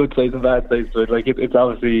 Yeah, it's good sides and bad sides to it. It's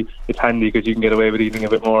obviously, it's handy because you can get away with eating a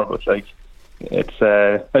bit more, but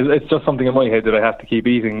it's just something in my head that I have to keep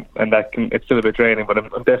eating, and it's still a bit draining, but I'm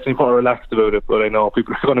definitely more relaxed about it. But I know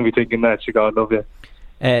people are going to be thinking that, God love you.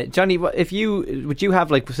 Johnny, would you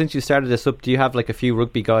have, since you started this up, do you have a few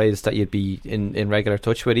rugby guys that you'd be in regular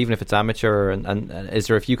touch with, even if it's amateur, and is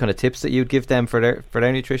there a few kind of tips that you'd give them for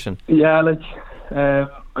their nutrition? Yeah,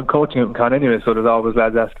 I'm coaching out in Con anyway, so there's always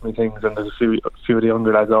lads asking me things, and there's a few of the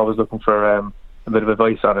younger lads always looking for a bit of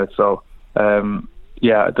advice on it. So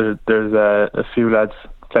there's a few lads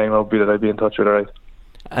playing rugby that I'd be in touch with, alright.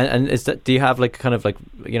 And do you have a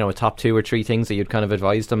top 2 or 3 things that you'd kind of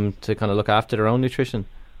advise them to kind of look after their own nutrition?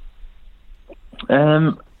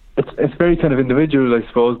 It's very kind of individual, I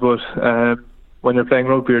suppose, but when you're playing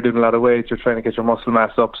rugby, you're doing a lot of weight, you're trying to get your muscle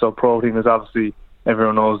mass up, so protein is obviously,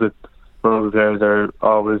 everyone knows that rugby players are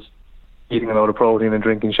always eating a lot of protein and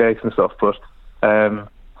drinking shakes and stuff, but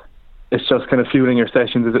it's just kind of fueling your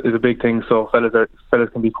sessions is a big thing. So fellas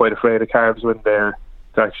can be quite afraid of carbs when they're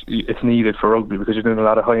actually, it's needed for rugby, because you're doing a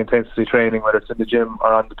lot of high intensity training, whether it's in the gym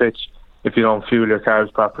or on the pitch. If you don't fuel your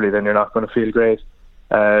carbs properly, then you're not going to feel great.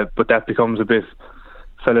 But that becomes a bit,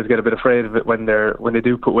 fellas get a bit afraid of it when they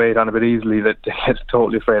do put weight on a bit easily, that they get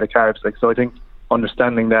totally afraid of carbs. Like, so I think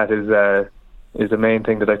understanding that is the main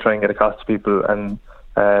thing that I try and get across to people, and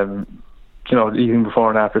eating before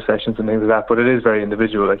and after sessions and things like that. But it is very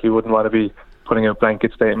individual. Like, you wouldn't want to be putting out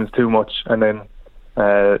blanket statements too much, and then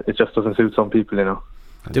it just doesn't suit some people,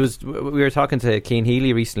 We were talking to Cian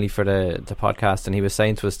Healy recently for the podcast, and he was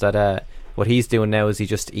saying to us that what he's doing now is he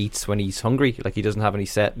just eats when he's hungry. Like, he doesn't have any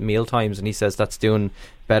set meal times, and he says that's doing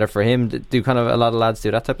better for him. Do kind of a lot of lads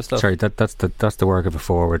do that type of stuff? Sorry, that's the work of a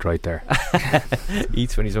forward right there.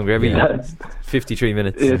 Eats when he's hungry every 53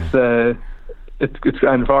 minutes. It's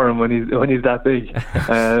grand for him when he's that big.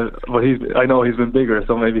 But I know he's been bigger,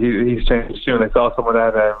 so maybe he's changed his tune. I saw some of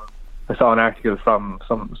that. I saw an article from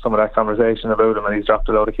some of that conversation about him, and he's dropped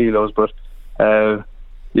a load of kilos. But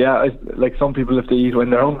like some people, if they eat when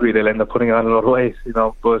they're hungry, they'll end up putting on a lot of weight,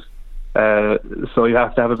 But so you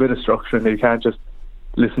have to have a bit of structure, and you can't just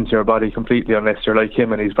listen to your body completely unless you're like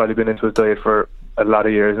him, and he's probably been into his diet for a lot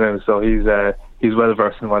of years now. So he's well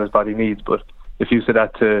versed in what his body needs. But if you say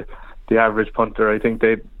that to the average punter, I think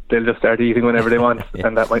they'll just start eating whenever they want,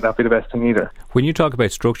 and that might not be the best thing either. When you talk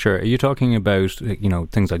about structure, are you talking about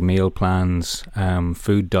things like meal plans,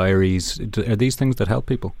 food diaries? Are these things that help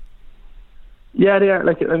people? Yeah, they are.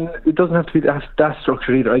 Like, and it doesn't have to be that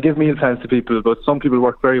structured either. I give meal plans to people, but some people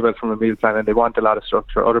work very well from a meal plan and they want a lot of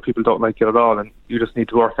structure. Other people don't like it at all, and you just need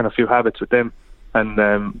to work on a few habits with them and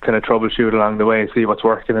kind of troubleshoot along the way, see what's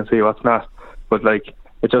working and see what's not. But like,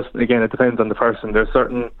 it depends on the person. There's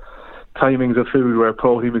certain timings of food where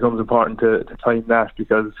protein becomes important to time that,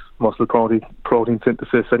 because muscle protein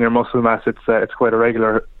synthesis and your muscle mass, it's quite a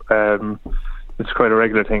regular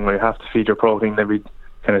thing where you have to feed your protein every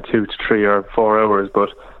kind of 2 to 3 or 4 hours. But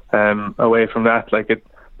away from that, like,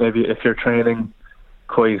 maybe if you're training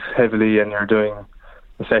quite heavily and you're doing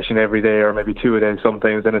a session every day or maybe 2 a day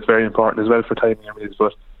sometimes, then it's very important as well for timing your meals.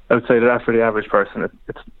 But outside of that, for the average person,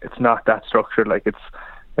 it's not that structured. Like,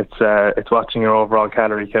 it's watching your overall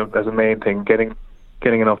calorie count as a main thing, getting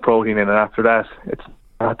enough protein in, and after that,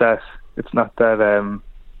 it's not that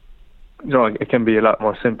it can be a lot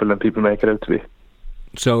more simple than people make it out to be.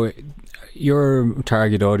 So your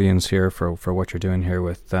target audience here for what you're doing here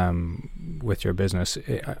with your business,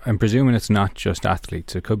 I'm presuming it's not just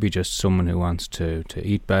athletes. It could be just someone who wants to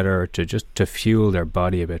eat better, or to fuel their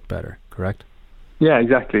body a bit better, correct? Yeah,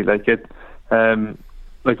 exactly. Like it. I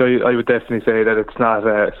would definitely say that it's not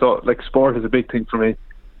so, like, sport is a big thing for me,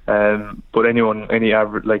 but any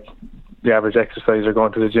average, like the average exerciser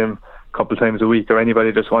going to the gym a couple of times a week, or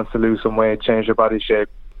anybody just wants to lose some weight, change their body shape,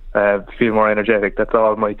 feel more energetic, that's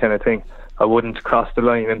all my kind of thing. I wouldn't cross the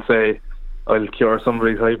line and say I'll cure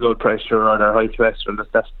somebody's high blood pressure or their high cholesterol.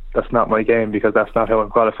 That's not my game, because that's not how I'm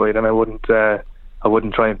qualified, and I wouldn't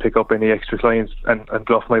try and pick up any extra clients and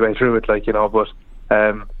bluff my way through it, but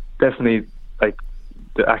definitely, like,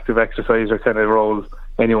 the active exerciser kind of role,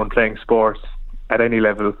 anyone playing sports at any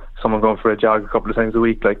level, someone going for a jog a couple of times a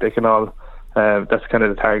week, like, they can all, that's kind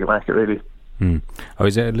of the target market, really. I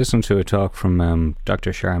was listening to a talk from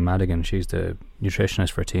Dr. Sharon Madigan. She's the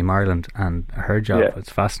nutritionist for Team Ireland, and her job,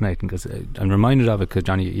 it's fascinating, because I'm reminded of it because,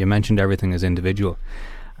 Johnny, you mentioned everything is individual,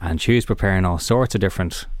 and she was preparing all sorts of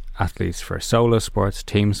different athletes for solo sports,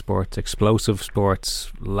 team sports, explosive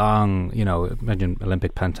sports, long, imagine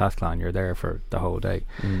Olympic pentathlon, you're there for the whole day.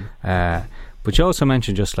 But you also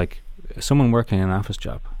mentioned just like someone working an office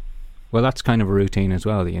job. Well, that's kind of a routine as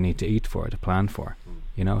well that you need to eat for, to plan for,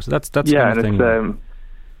 so that's kind of thing.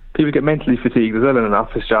 People get mentally fatigued as well in an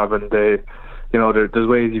office job, and there's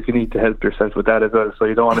ways you can eat to help yourself with that as well. So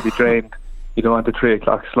you don't want to be drained, you don't want the 3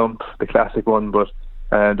 o'clock slump, the classic one, but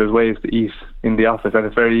there's ways to eat in the office, and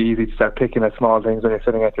it's very easy to start picking at small things when you're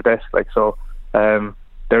sitting at your desk. Like, so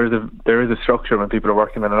there is a structure when people are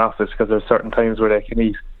working in an office, because there's certain times where they can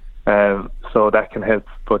eat, so that can help.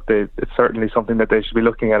 But it's certainly something that they should be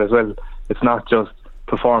looking at as well. It's not just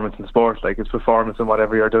performance in sport, like, it's performance in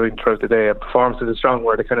whatever you're doing throughout the day. And performance is a strong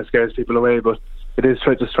word, it kind of scares people away, but it is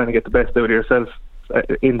just trying to get the best out of yourself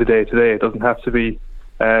in the day to day. It doesn't have to be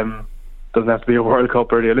a World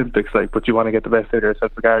Cup or the Olympics, like, but you want to get the best out of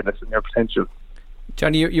yourself regardless, and your potential.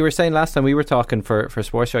 Johnny, you were saying last time we were talking for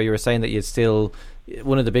Sports Show, you were saying that you'd still,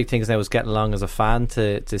 one of the big things now is getting along as a fan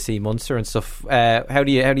to see Munster and stuff. How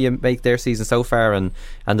do you make their season so far, and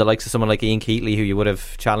the likes of someone like Ian Keatley, who you would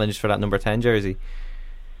have challenged for that number 10 jersey?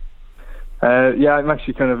 Yeah, I'm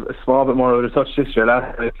actually kind of a small bit more out of touch this year.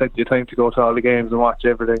 Last year, I had plenty of time to go to all the games and watch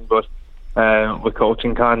everything, but with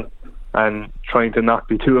coaching and trying to not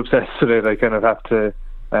be too obsessed with it, I kind of have to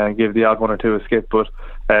give the odd one or two a skip. But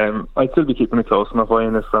I'd still be keeping it close enough,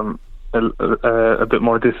 eyeing it from a bit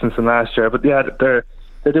more distance than last year. But yeah, they're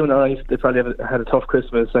doing alright. They probably had a tough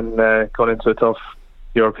Christmas and gone into a tough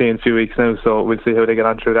European few weeks now, so we'll see how they get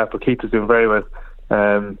on through that. But Keith is doing very well.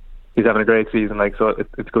 He's having a great season, so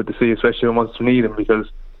it's good to see, especially when Munster need him, because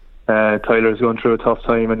Tyler's going through a tough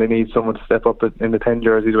time and they need someone to step up in the 10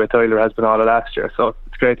 jersey the way Tyler has been all of last year. So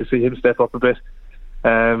it's great to see him step up a bit.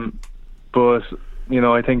 But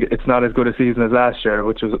I think it's not as good a season as last year,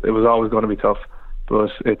 which was always going to be tough.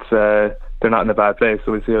 But it's they're not in a bad place,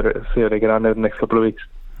 so we'll see how they get on there the next couple of weeks.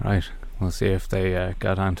 Right, we'll see if they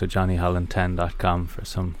got on to JohnnyHolland10.com for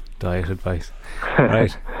some diet advice.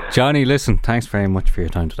 Right, Johnny, listen, thanks very much for your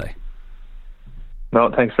time today. No,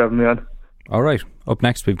 thanks for having me on. All right, up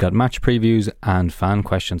next we've got match previews and fan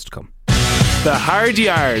questions to come. The Hard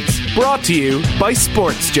Yards, brought to you by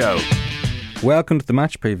Sports Joe. Welcome to the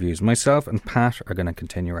match previews. Myself and Pat are going to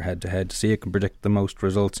continue our head-to-head to see who can predict the most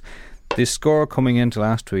results. The score coming into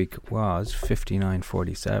last week was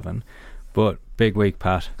 59-47, but big week,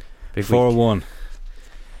 Pat. 4-1.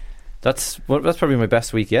 That's probably my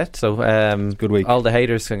best week yet. So good week. All the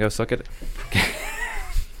haters can go suck it.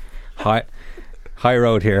 High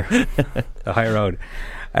road here. The high road.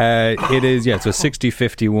 It is, so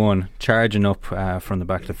 60-51, charging up from the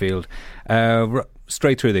back of the field.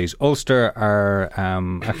 Straight through these. Ulster are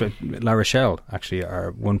actually, La Rochelle actually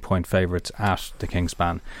are 1 point favourites at the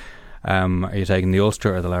Kingspan. Are you taking the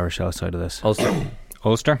Ulster or the La Rochelle side of this?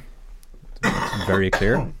 Ulster. Very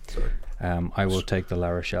clear. I will take the La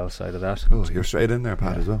Rochelle side of that. Oh, you're straight in there,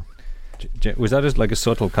 Pat, as well. Was that just like a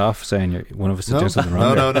subtle cough saying one of us is doing something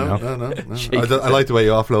wrong? No. I like the way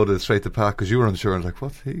you offloaded it straight to Pat, because you were unsure. I was like,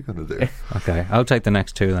 what's he going to do? Okay, I'll take the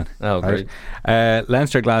next two then. Oh, great.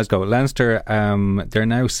 Leinster, Glasgow. Leinster, they're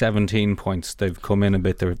now 17 points. They've come in a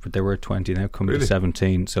bit. They were 20, now coming to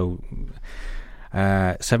 17. So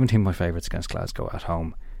 17 my favourites against Glasgow at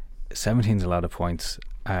home. 17 is a lot of points.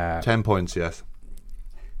 10 points, yes.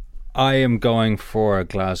 I am going for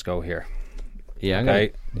Glasgow here. Yeah,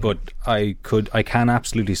 okay, but I can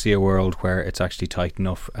absolutely see a world where it's actually tight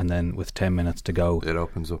enough, and then with 10 minutes to go, it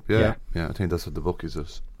opens up. Yeah. I think that's what the bookies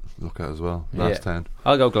look at as well. Last 10.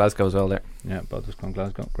 I'll go Glasgow as well there. Yeah, both of us going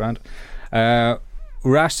Glasgow. Grand.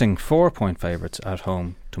 Racing 4 point favourites at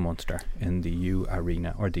home to Munster in the U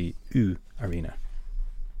Arena, or the U Arena,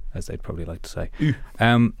 as they'd probably like to say.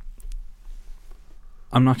 I'm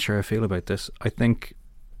not sure I feel about this. I think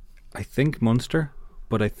Munster,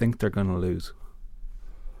 but I think they're going to lose.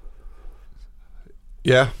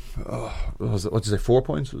 Yeah. What did you say, 4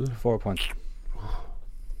 points? Was it? 4 points.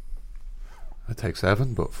 I'd take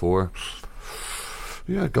 7, but 4.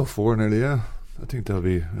 Yeah, I'd go 4 nearly, yeah. I think they'll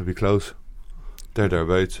be close. They're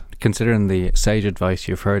thereabouts. Considering the sage advice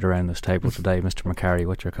you've heard around this table today, Mr. McCarry,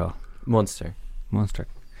 what's your call? Munster.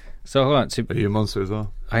 So hold on. Are you Munster as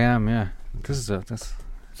well? I am, yeah. It's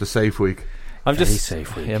a safe week. I'm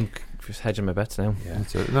safe week. I'm just hedging my bets now. Yeah,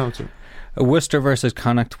 it's it. Worcester versus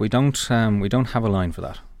Connacht. We don't have a line for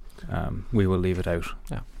that. We will leave it out.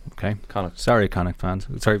 Yeah. Okay. Connacht. Sorry, Connacht fans.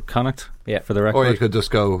 Sorry, Connacht. Yeah. For the record. Or you could just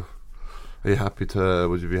go.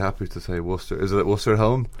 Would you be happy to say Worcester? Is it Worcester at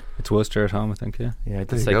home? It's Worcester at home, I think. Yeah. Yeah.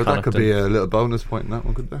 There you go. That could be a little bonus point in that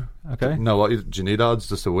one, could there? Okay. No, what do you need odds?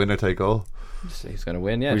 Just a winner take all. He's going to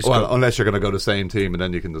win. Yeah. Well, unless you're going to go the same team, and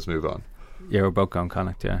then you can just move on. Yeah, we're both going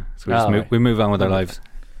Connacht. Yeah. So we move on with our lives.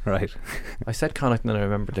 Right. I said Connacht, and then I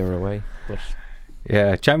remembered they were away, but.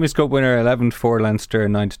 Yeah, Champions Cup winner 11-4 Leinster,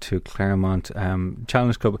 9-2 Claremont.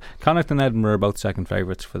 Challenge Cup, Connacht and Edinburgh are both second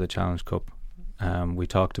favourites for the Challenge Cup. We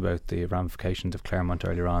talked about the ramifications of Claremont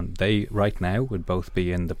earlier on. They right now would both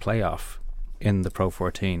be in the playoff in the Pro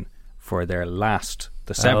 14 for their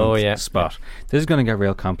the seventh spot. This is going to get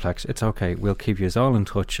real complex. It's okay. We'll keep you all in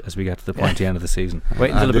touch as we get to the point at the end of the season. Wait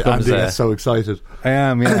until it becomes. Andy is so excited. I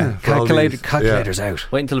am. Yeah, calculators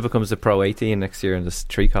out. Wait until it becomes the Pro 18 next year and there's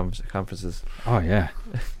 3 conferences. Oh yeah,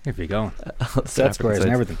 here we go. Set squares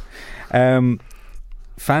and everything.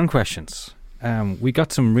 Fan questions. We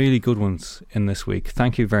got some really good ones in this week.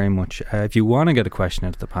 Thank you very much. If you want to get a question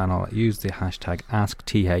into the panel, use the hashtag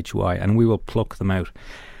AskTHY and we will pluck them out.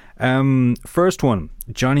 First one,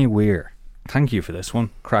 Johnny Weir. Thank you for this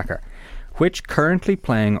one. Cracker. Which currently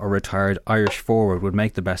playing or retired Irish forward would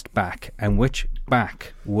make the best back, and which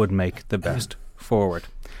back would make the best forward?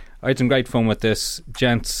 I had some great fun with this.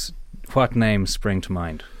 Gents, what names spring to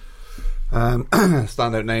mind?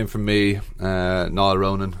 Standout name from me, Niall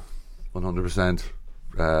Ronan, 100%.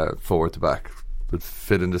 forward to back. Would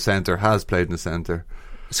fit in the centre, has played in the centre.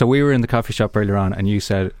 So we were in the coffee shop earlier on, and you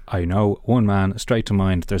said, I know one man straight to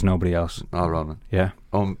mind, there's nobody else. Al Ronan. Yeah.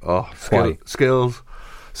 Skill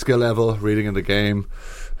level, reading in the game.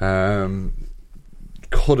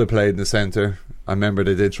 Could have played in the centre. I remember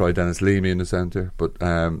they did try Dennis Leamy in the centre, but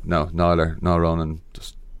no Ronan,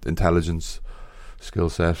 just intelligence, skill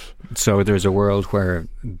set. So there's a world where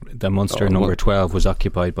the Munster number 12 was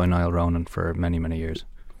occupied by Niall Ronan for many, many years.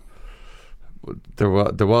 There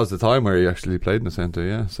was the time where he actually played in the centre,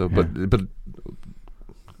 yeah. So, yeah. But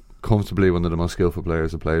comfortably one of the most skillful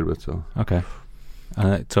players I played with. So okay.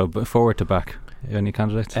 So forward to back, any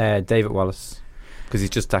candidates? David Wallace, because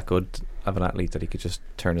he's just that good of an athlete that he could just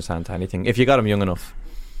turn his hand to anything if you got him young enough.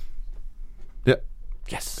 Yeah.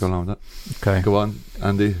 Yes. Go along with that. Okay. Go on,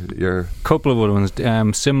 Andy. Your couple of other ones.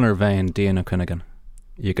 Similar vein, Dean O'Connor.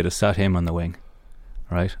 You could have sat him on the wing.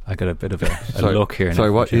 Right, I got a bit of a look here.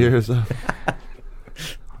 Sorry, what year is that?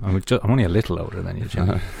 I'm only a little older than you,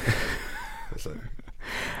 Jimmy.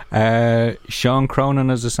 Sean Cronin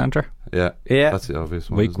as a centre. Yeah, that's the obvious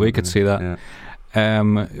one. We could see that.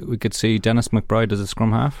 Yeah. We could see Dennis McBride as a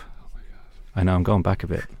scrum half. Oh my God! I know I'm going back a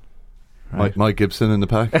bit. Right. Mike Gibson in the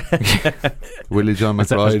pack. Willie John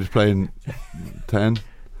McBride playing 10.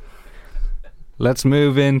 Let's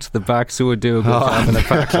move into the back, so we'll do a good job in the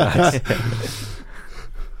pack, lads.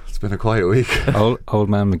 Been a quiet week. Old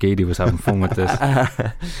man McGeady was having fun with this.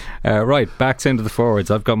 Right, backs into the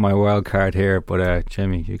forwards. I've got my wild card here, but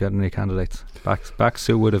Jimmy, you got any candidates? Backs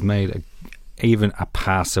who would have made even a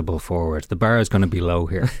passable forward. The bar is going to be low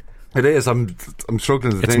here. It is. I'm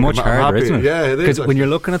struggling to think. It's much harder, isn't it? Yeah, it is. Because when you're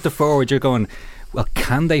looking at the forward, you're going, well,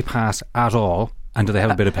 can they pass at all, and do they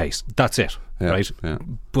have a bit of pace? That's it, right? Yeah.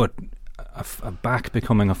 But a back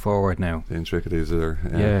becoming a forward now. The intricacies are.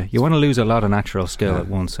 Yeah, you want to lose a lot of natural skill at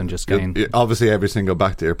once and just gain. Obviously, every single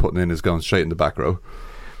back that you're putting in is going straight in the back row.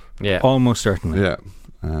 Yeah, almost certainly. Yeah.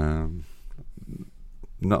 I've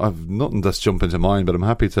nothing that's jumping to mind, but I'm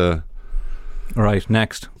happy to. Right,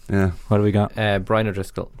 next. Yeah. What do we got? Brian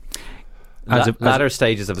O'Driscoll. Latter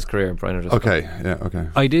stages of his career, Brian O'Driscoll. Okay, yeah, okay.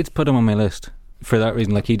 I did put him on my list for that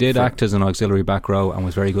reason. Like, he did act as an auxiliary back row and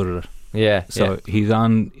was very good at it. Yeah. So he's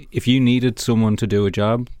on. If you needed someone to do a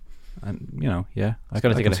job, and I was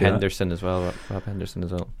going to think of Henderson as well. Rob Henderson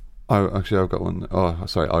as well. I've got one. Oh,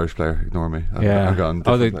 sorry, Irish player. Ignore me. I've got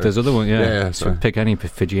there's other one. Yeah. So pick any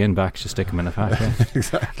Fijian backs, just stick them in a pack. Yeah.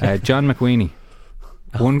 Exactly. John McWeeny,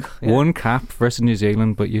 one cap versus New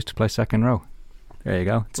Zealand, but used to play second row. There you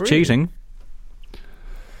go. It's cheating.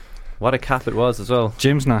 What a cap it was as well.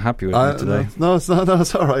 Jim's not happy with me today. No, it's not. No,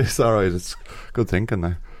 it's all right. It's all right. It's good thinking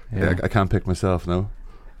now. Yeah. I can't pick myself now.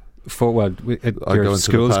 Your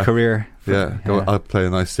school's career. I'll play a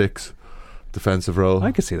nice 6 defensive role.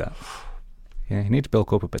 I could see that. Yeah, you need to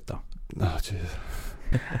bulk up a bit though. Oh, jeez.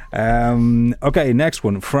 Okay, next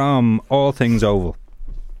one from All Things Oval.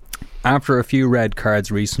 After a few red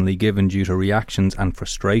cards recently given due to reactions and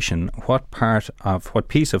frustration, what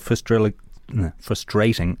piece of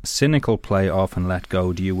frustrating, cynical play often let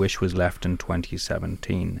go do you wish was left in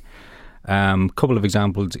 2017? Couple of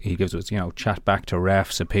examples he gives us, chat back to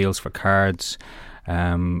refs, appeals for cards,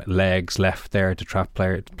 legs left there to trap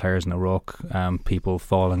players in a ruck, people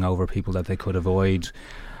falling over people that they could avoid.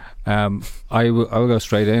 I will go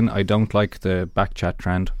straight in. I don't like the back chat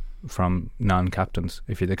trend from non-captains.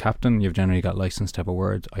 If you're the captain, you've generally got license to have a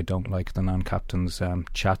word. I don't like the non-captains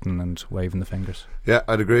chatting and waving the fingers. Yeah,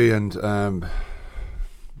 I'd agree. And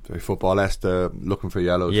very football-esque, looking for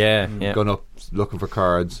yellows, going up looking for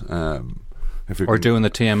cards, or doing the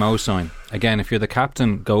TMO sign. Again, if you're the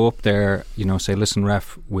captain, go up there, say, listen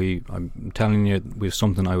ref, I'm telling you we have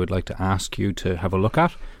something I would like to ask you to have a look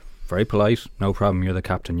at. Very polite, no problem, you're the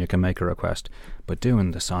captain, you can make a request. But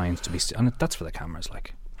doing the signs to be and that's for the cameras.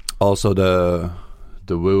 Like, also the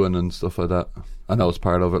wooing and stuff like that, I know it's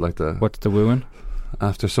part of it. Like what's the wooing?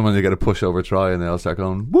 After someone, you get a pushover try and they all start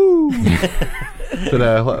going woo to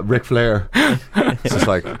the Ric Flair. It's just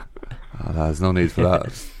like, there's no need for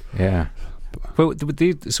that. Yeah, but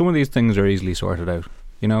some of these things are easily sorted out.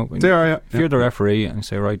 They are. Yeah. If you're the referee and you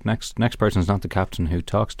say, right, next person's not the captain who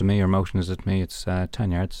talks to me or motions at me, it's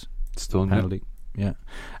 10 yards. It's done. Penalty. Yeah.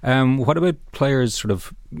 What about players? Sort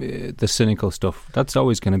of the cynical stuff. That's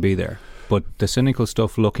always going to be there. But the cynical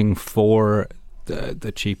stuff, looking for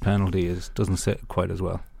the cheap penalty, doesn't sit quite as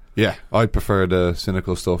well. Yeah, I prefer the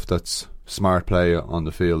cynical stuff that's smart play on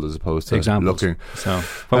the field as opposed to looking. So,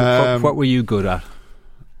 what were you good at?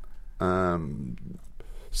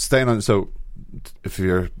 Staying on. So, if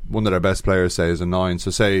you're one of their best players, say, is a 9.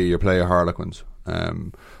 So, say you play a Harlequins.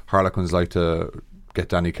 Harlequins like to get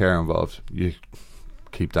Danny Kerr involved. You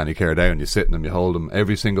keep Danny Kerr down. You sit in him, you hold him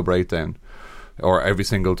every single breakdown, or every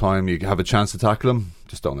single time you have a chance to tackle him,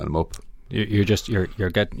 just don't let him up. You're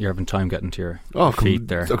having time getting to your feet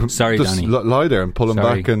there. Sorry, just Danny. Lie there and pull him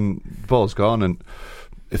back, and the ball's gone. And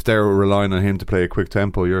if they're relying on him to play a quick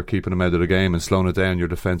tempo, you're keeping him out of the game and slowing it down. Your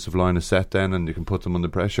defensive line is set then, and you can put them under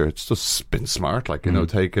pressure. It's just been smart, like, you know,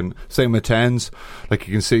 taking, same with 10s. Like,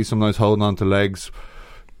 you can see sometimes holding on to legs.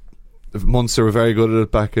 Munster were very good at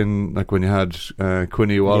it back in, like, when you had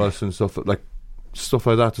Quinny Wallace and stuff like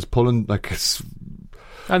that, just pulling, like, it's.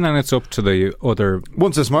 And then it's up to the other.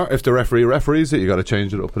 Once it's smart, if the referee referees it, you got to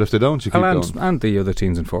change it up. But if they don't, you keep going. And the other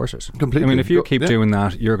team's enforcers. Completely. I mean, if you keep doing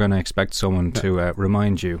that, you're going to expect someone to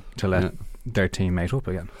remind you to let their teammate up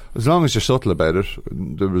again. As long as you're subtle about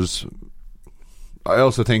it. I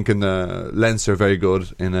also think in the Leinster are very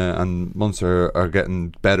good and Munster are getting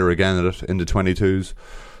better again at it in the 22s.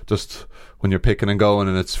 Just when you're picking and going,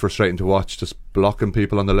 and it's frustrating to watch, just blocking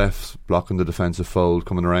people on the left, blocking the defensive fold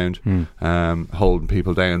coming around, holding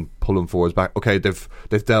people down, pulling forwards back. Okay,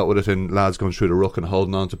 they've dealt with it in lads going through the ruck and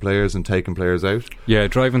holding on to players and taking players out. Yeah,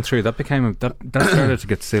 driving through, that started to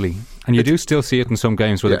get silly. And you do still see it in some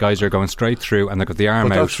games where the guys are going straight through and they've got the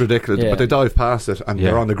arm out. That's ridiculous. But they dive past it and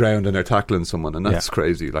they're on the ground and they're tackling someone, and that's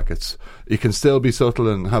crazy. Like, you can still be subtle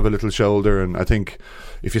and have a little shoulder. And I think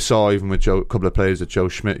if you saw even with a couple of plays that Joe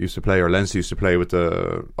Schmidt used to play or Leinster used to play with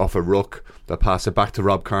off a ruck, they'll pass it back to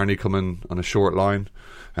Rob Kearney coming on a short line,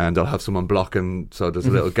 and they'll have someone blocking, so there's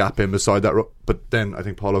a little gap in beside that ruck. But then I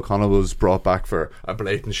think Paul O'Connell was brought back for a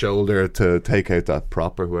blatant shoulder to take out that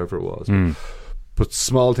prop or whoever it was. But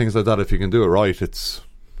small things like that, if you can do it right, it's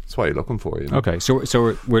what you're looking for, you know? Okay,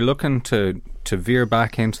 so we're looking to veer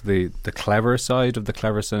back into the clever side of the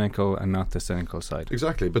clever cynical and not the cynical side.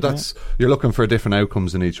 Exactly, but that's you're looking for different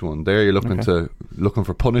outcomes in each one. There you're looking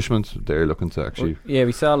for punishment. There you're looking to actually. Well,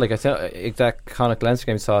 we saw, like I said, that Connacht Leinster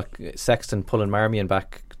game, saw Sexton pulling Marmion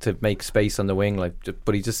back to make space on the wing,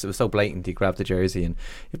 but it was so blatant. He grabbed the jersey,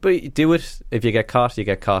 but you do it. If you get caught, you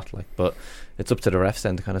get caught. But it's up to the refs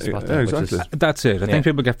then to kind of spot that. Exactly. That's it. I think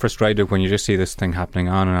people get frustrated when you just see this thing happening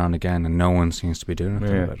on and on again, and no one seems to be doing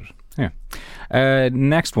anything about it.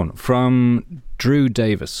 Next one from Drew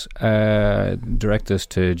Davis. Direct this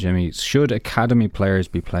to Jimmy. Should academy players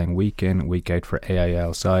be playing week in, week out for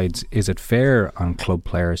AIL sides? Is it fair on club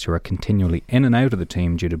players who are continually in and out of the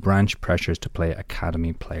team due to branch pressures to play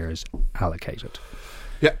academy players allocated?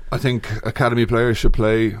 Yeah, I think academy players should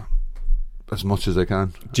play as much as they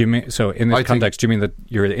can. Do you mean, so in this context, do you mean that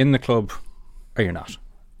you're in the club or you're not?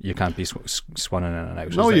 You can't be swanning in and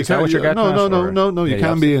out. No, you can't. No. You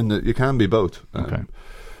can be in. You can be both. Okay.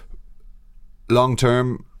 Long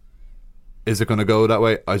term, is it going to go that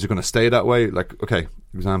way? Is it going to stay that way? Like, okay,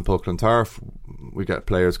 example, Clontarf, we get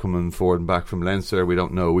players coming forward and back from Leinster. We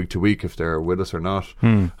don't know week to week if they're with us or not.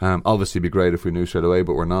 Obviously, it'd be great if we knew straight away,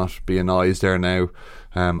 but we're not. BNI's there now.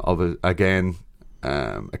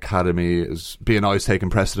 Academy is BNI's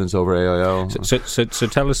taking precedence over AIL. So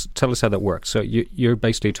tell us how that works. So you're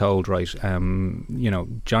basically told, right?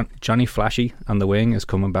 Johnny Flashy on the wing is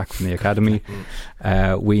coming back from the academy.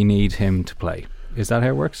 We need him to play. Is that how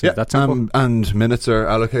it works? Yeah, is that simple? And minutes are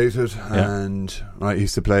allocated. And he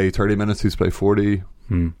used to play 30 minutes. He used to play 40.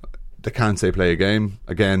 They can't say play a game.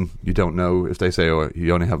 Again, you don't know if they say,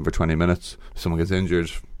 you only have him for 20 minutes. If someone gets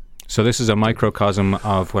injured. So this is a microcosm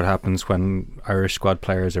of what happens when Irish squad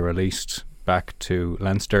players are released back to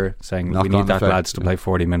Leinster, saying we need that lads to play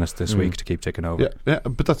 40 minutes this week to keep ticking over. Yeah,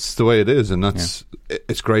 but that's the way it is, and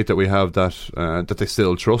it's great that we have that. That they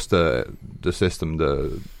still trust the system,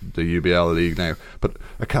 the UBL league now. But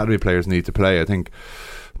academy players need to play. I think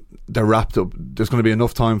they're wrapped up. There's going to be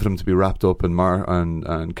enough time for them to be wrapped up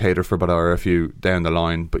and cater for about RFU down the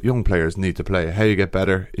line. But young players need to play. How you get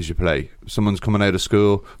better is you play. Someone's coming out of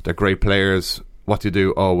school, they're great players. What do you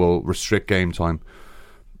do? Oh, well, restrict game time.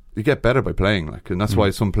 You get better by playing, and that's why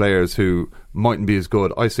some players who mightn't be as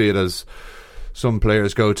good, I see it as some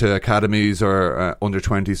players go to academies or under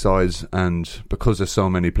 20 sides, and because there's so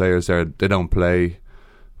many players there, they don't play.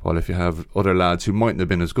 While if you have other lads who mightn't have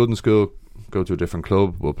been as good in school, go to a different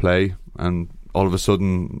club, will play, and all of a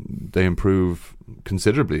sudden they improve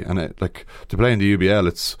considerably. And to play in the UBL,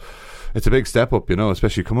 it's a big step up,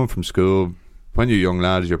 especially coming from school. When you're young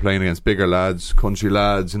lads, you're playing against bigger lads, country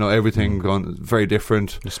lads, everything going very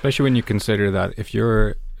different. Especially when you consider that if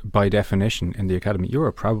you're, by definition, in the academy, you're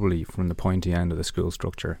probably from the pointy end of the school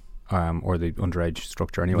structure, or the underage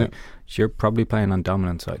structure anyway. So you're probably playing on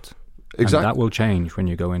dominant sides. Exactly. And that will change when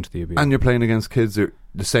you go into the UBL. And you're playing against kids that are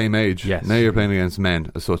the same age. Yes. Now you're playing against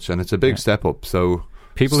men as such, and it's a big step up. So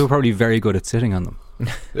people who are probably very good at sitting on them.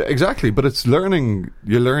 Exactly, but it's learning.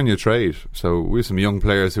 You learn your trade. So we have some young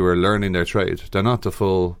players who are learning their trade. They're not the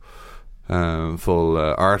full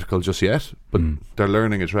article just yet, but they're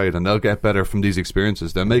learning a trade, and they'll get better from these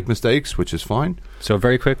experiences. They'll make mistakes, which is fine. So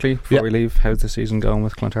very quickly before we leave, how's the season going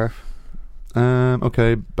with Clontarf?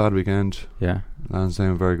 Okay, bad weekend. Yeah,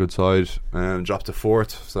 Lansdowne, very good side. Dropped to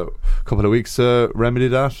 4th, so a couple of weeks to remedy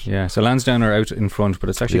that. Yeah, so Lansdowne are out in front, but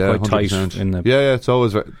it's actually quite 100%. Tight in the. Yeah, it's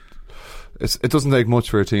always. It doesn't take much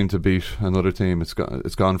for a team to beat another team. It's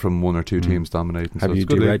gone from one or two teams dominating. Have you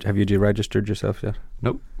deregistered yourself yet?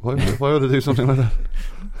 Nope. Why would I do something like that?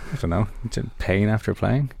 I don't know. It's in pain after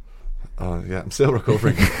playing. Oh yeah, I'm still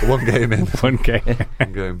recovering. One game in. One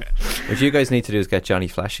game. What you guys need to do is get Johnny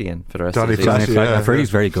Flashy in for the rest of the season. season. I've heard he's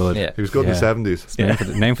very good. Yeah. He was good in the 70s.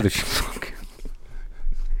 Name for the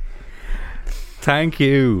Thank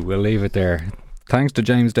you. We'll leave it there. Thanks to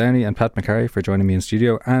James Downey and Pat McCarry for joining me in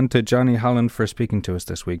studio, and to Johnny Holland for speaking to us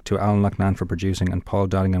this week, to Alan Loughnane for producing, and Paul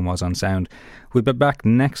Doddingham was on sound. We'll be back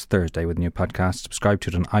next Thursday with a new podcast. Subscribe to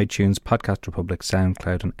it on iTunes, Podcast Republic,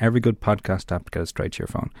 SoundCloud, and every good podcast app to get it straight to your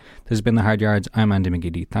phone. This has been The Hard Yards. I'm Andy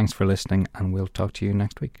McGeady. Thanks for listening, and we'll talk to you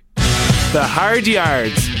next week. The Hard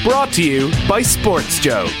Yards, brought to you by Sports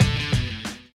Joe.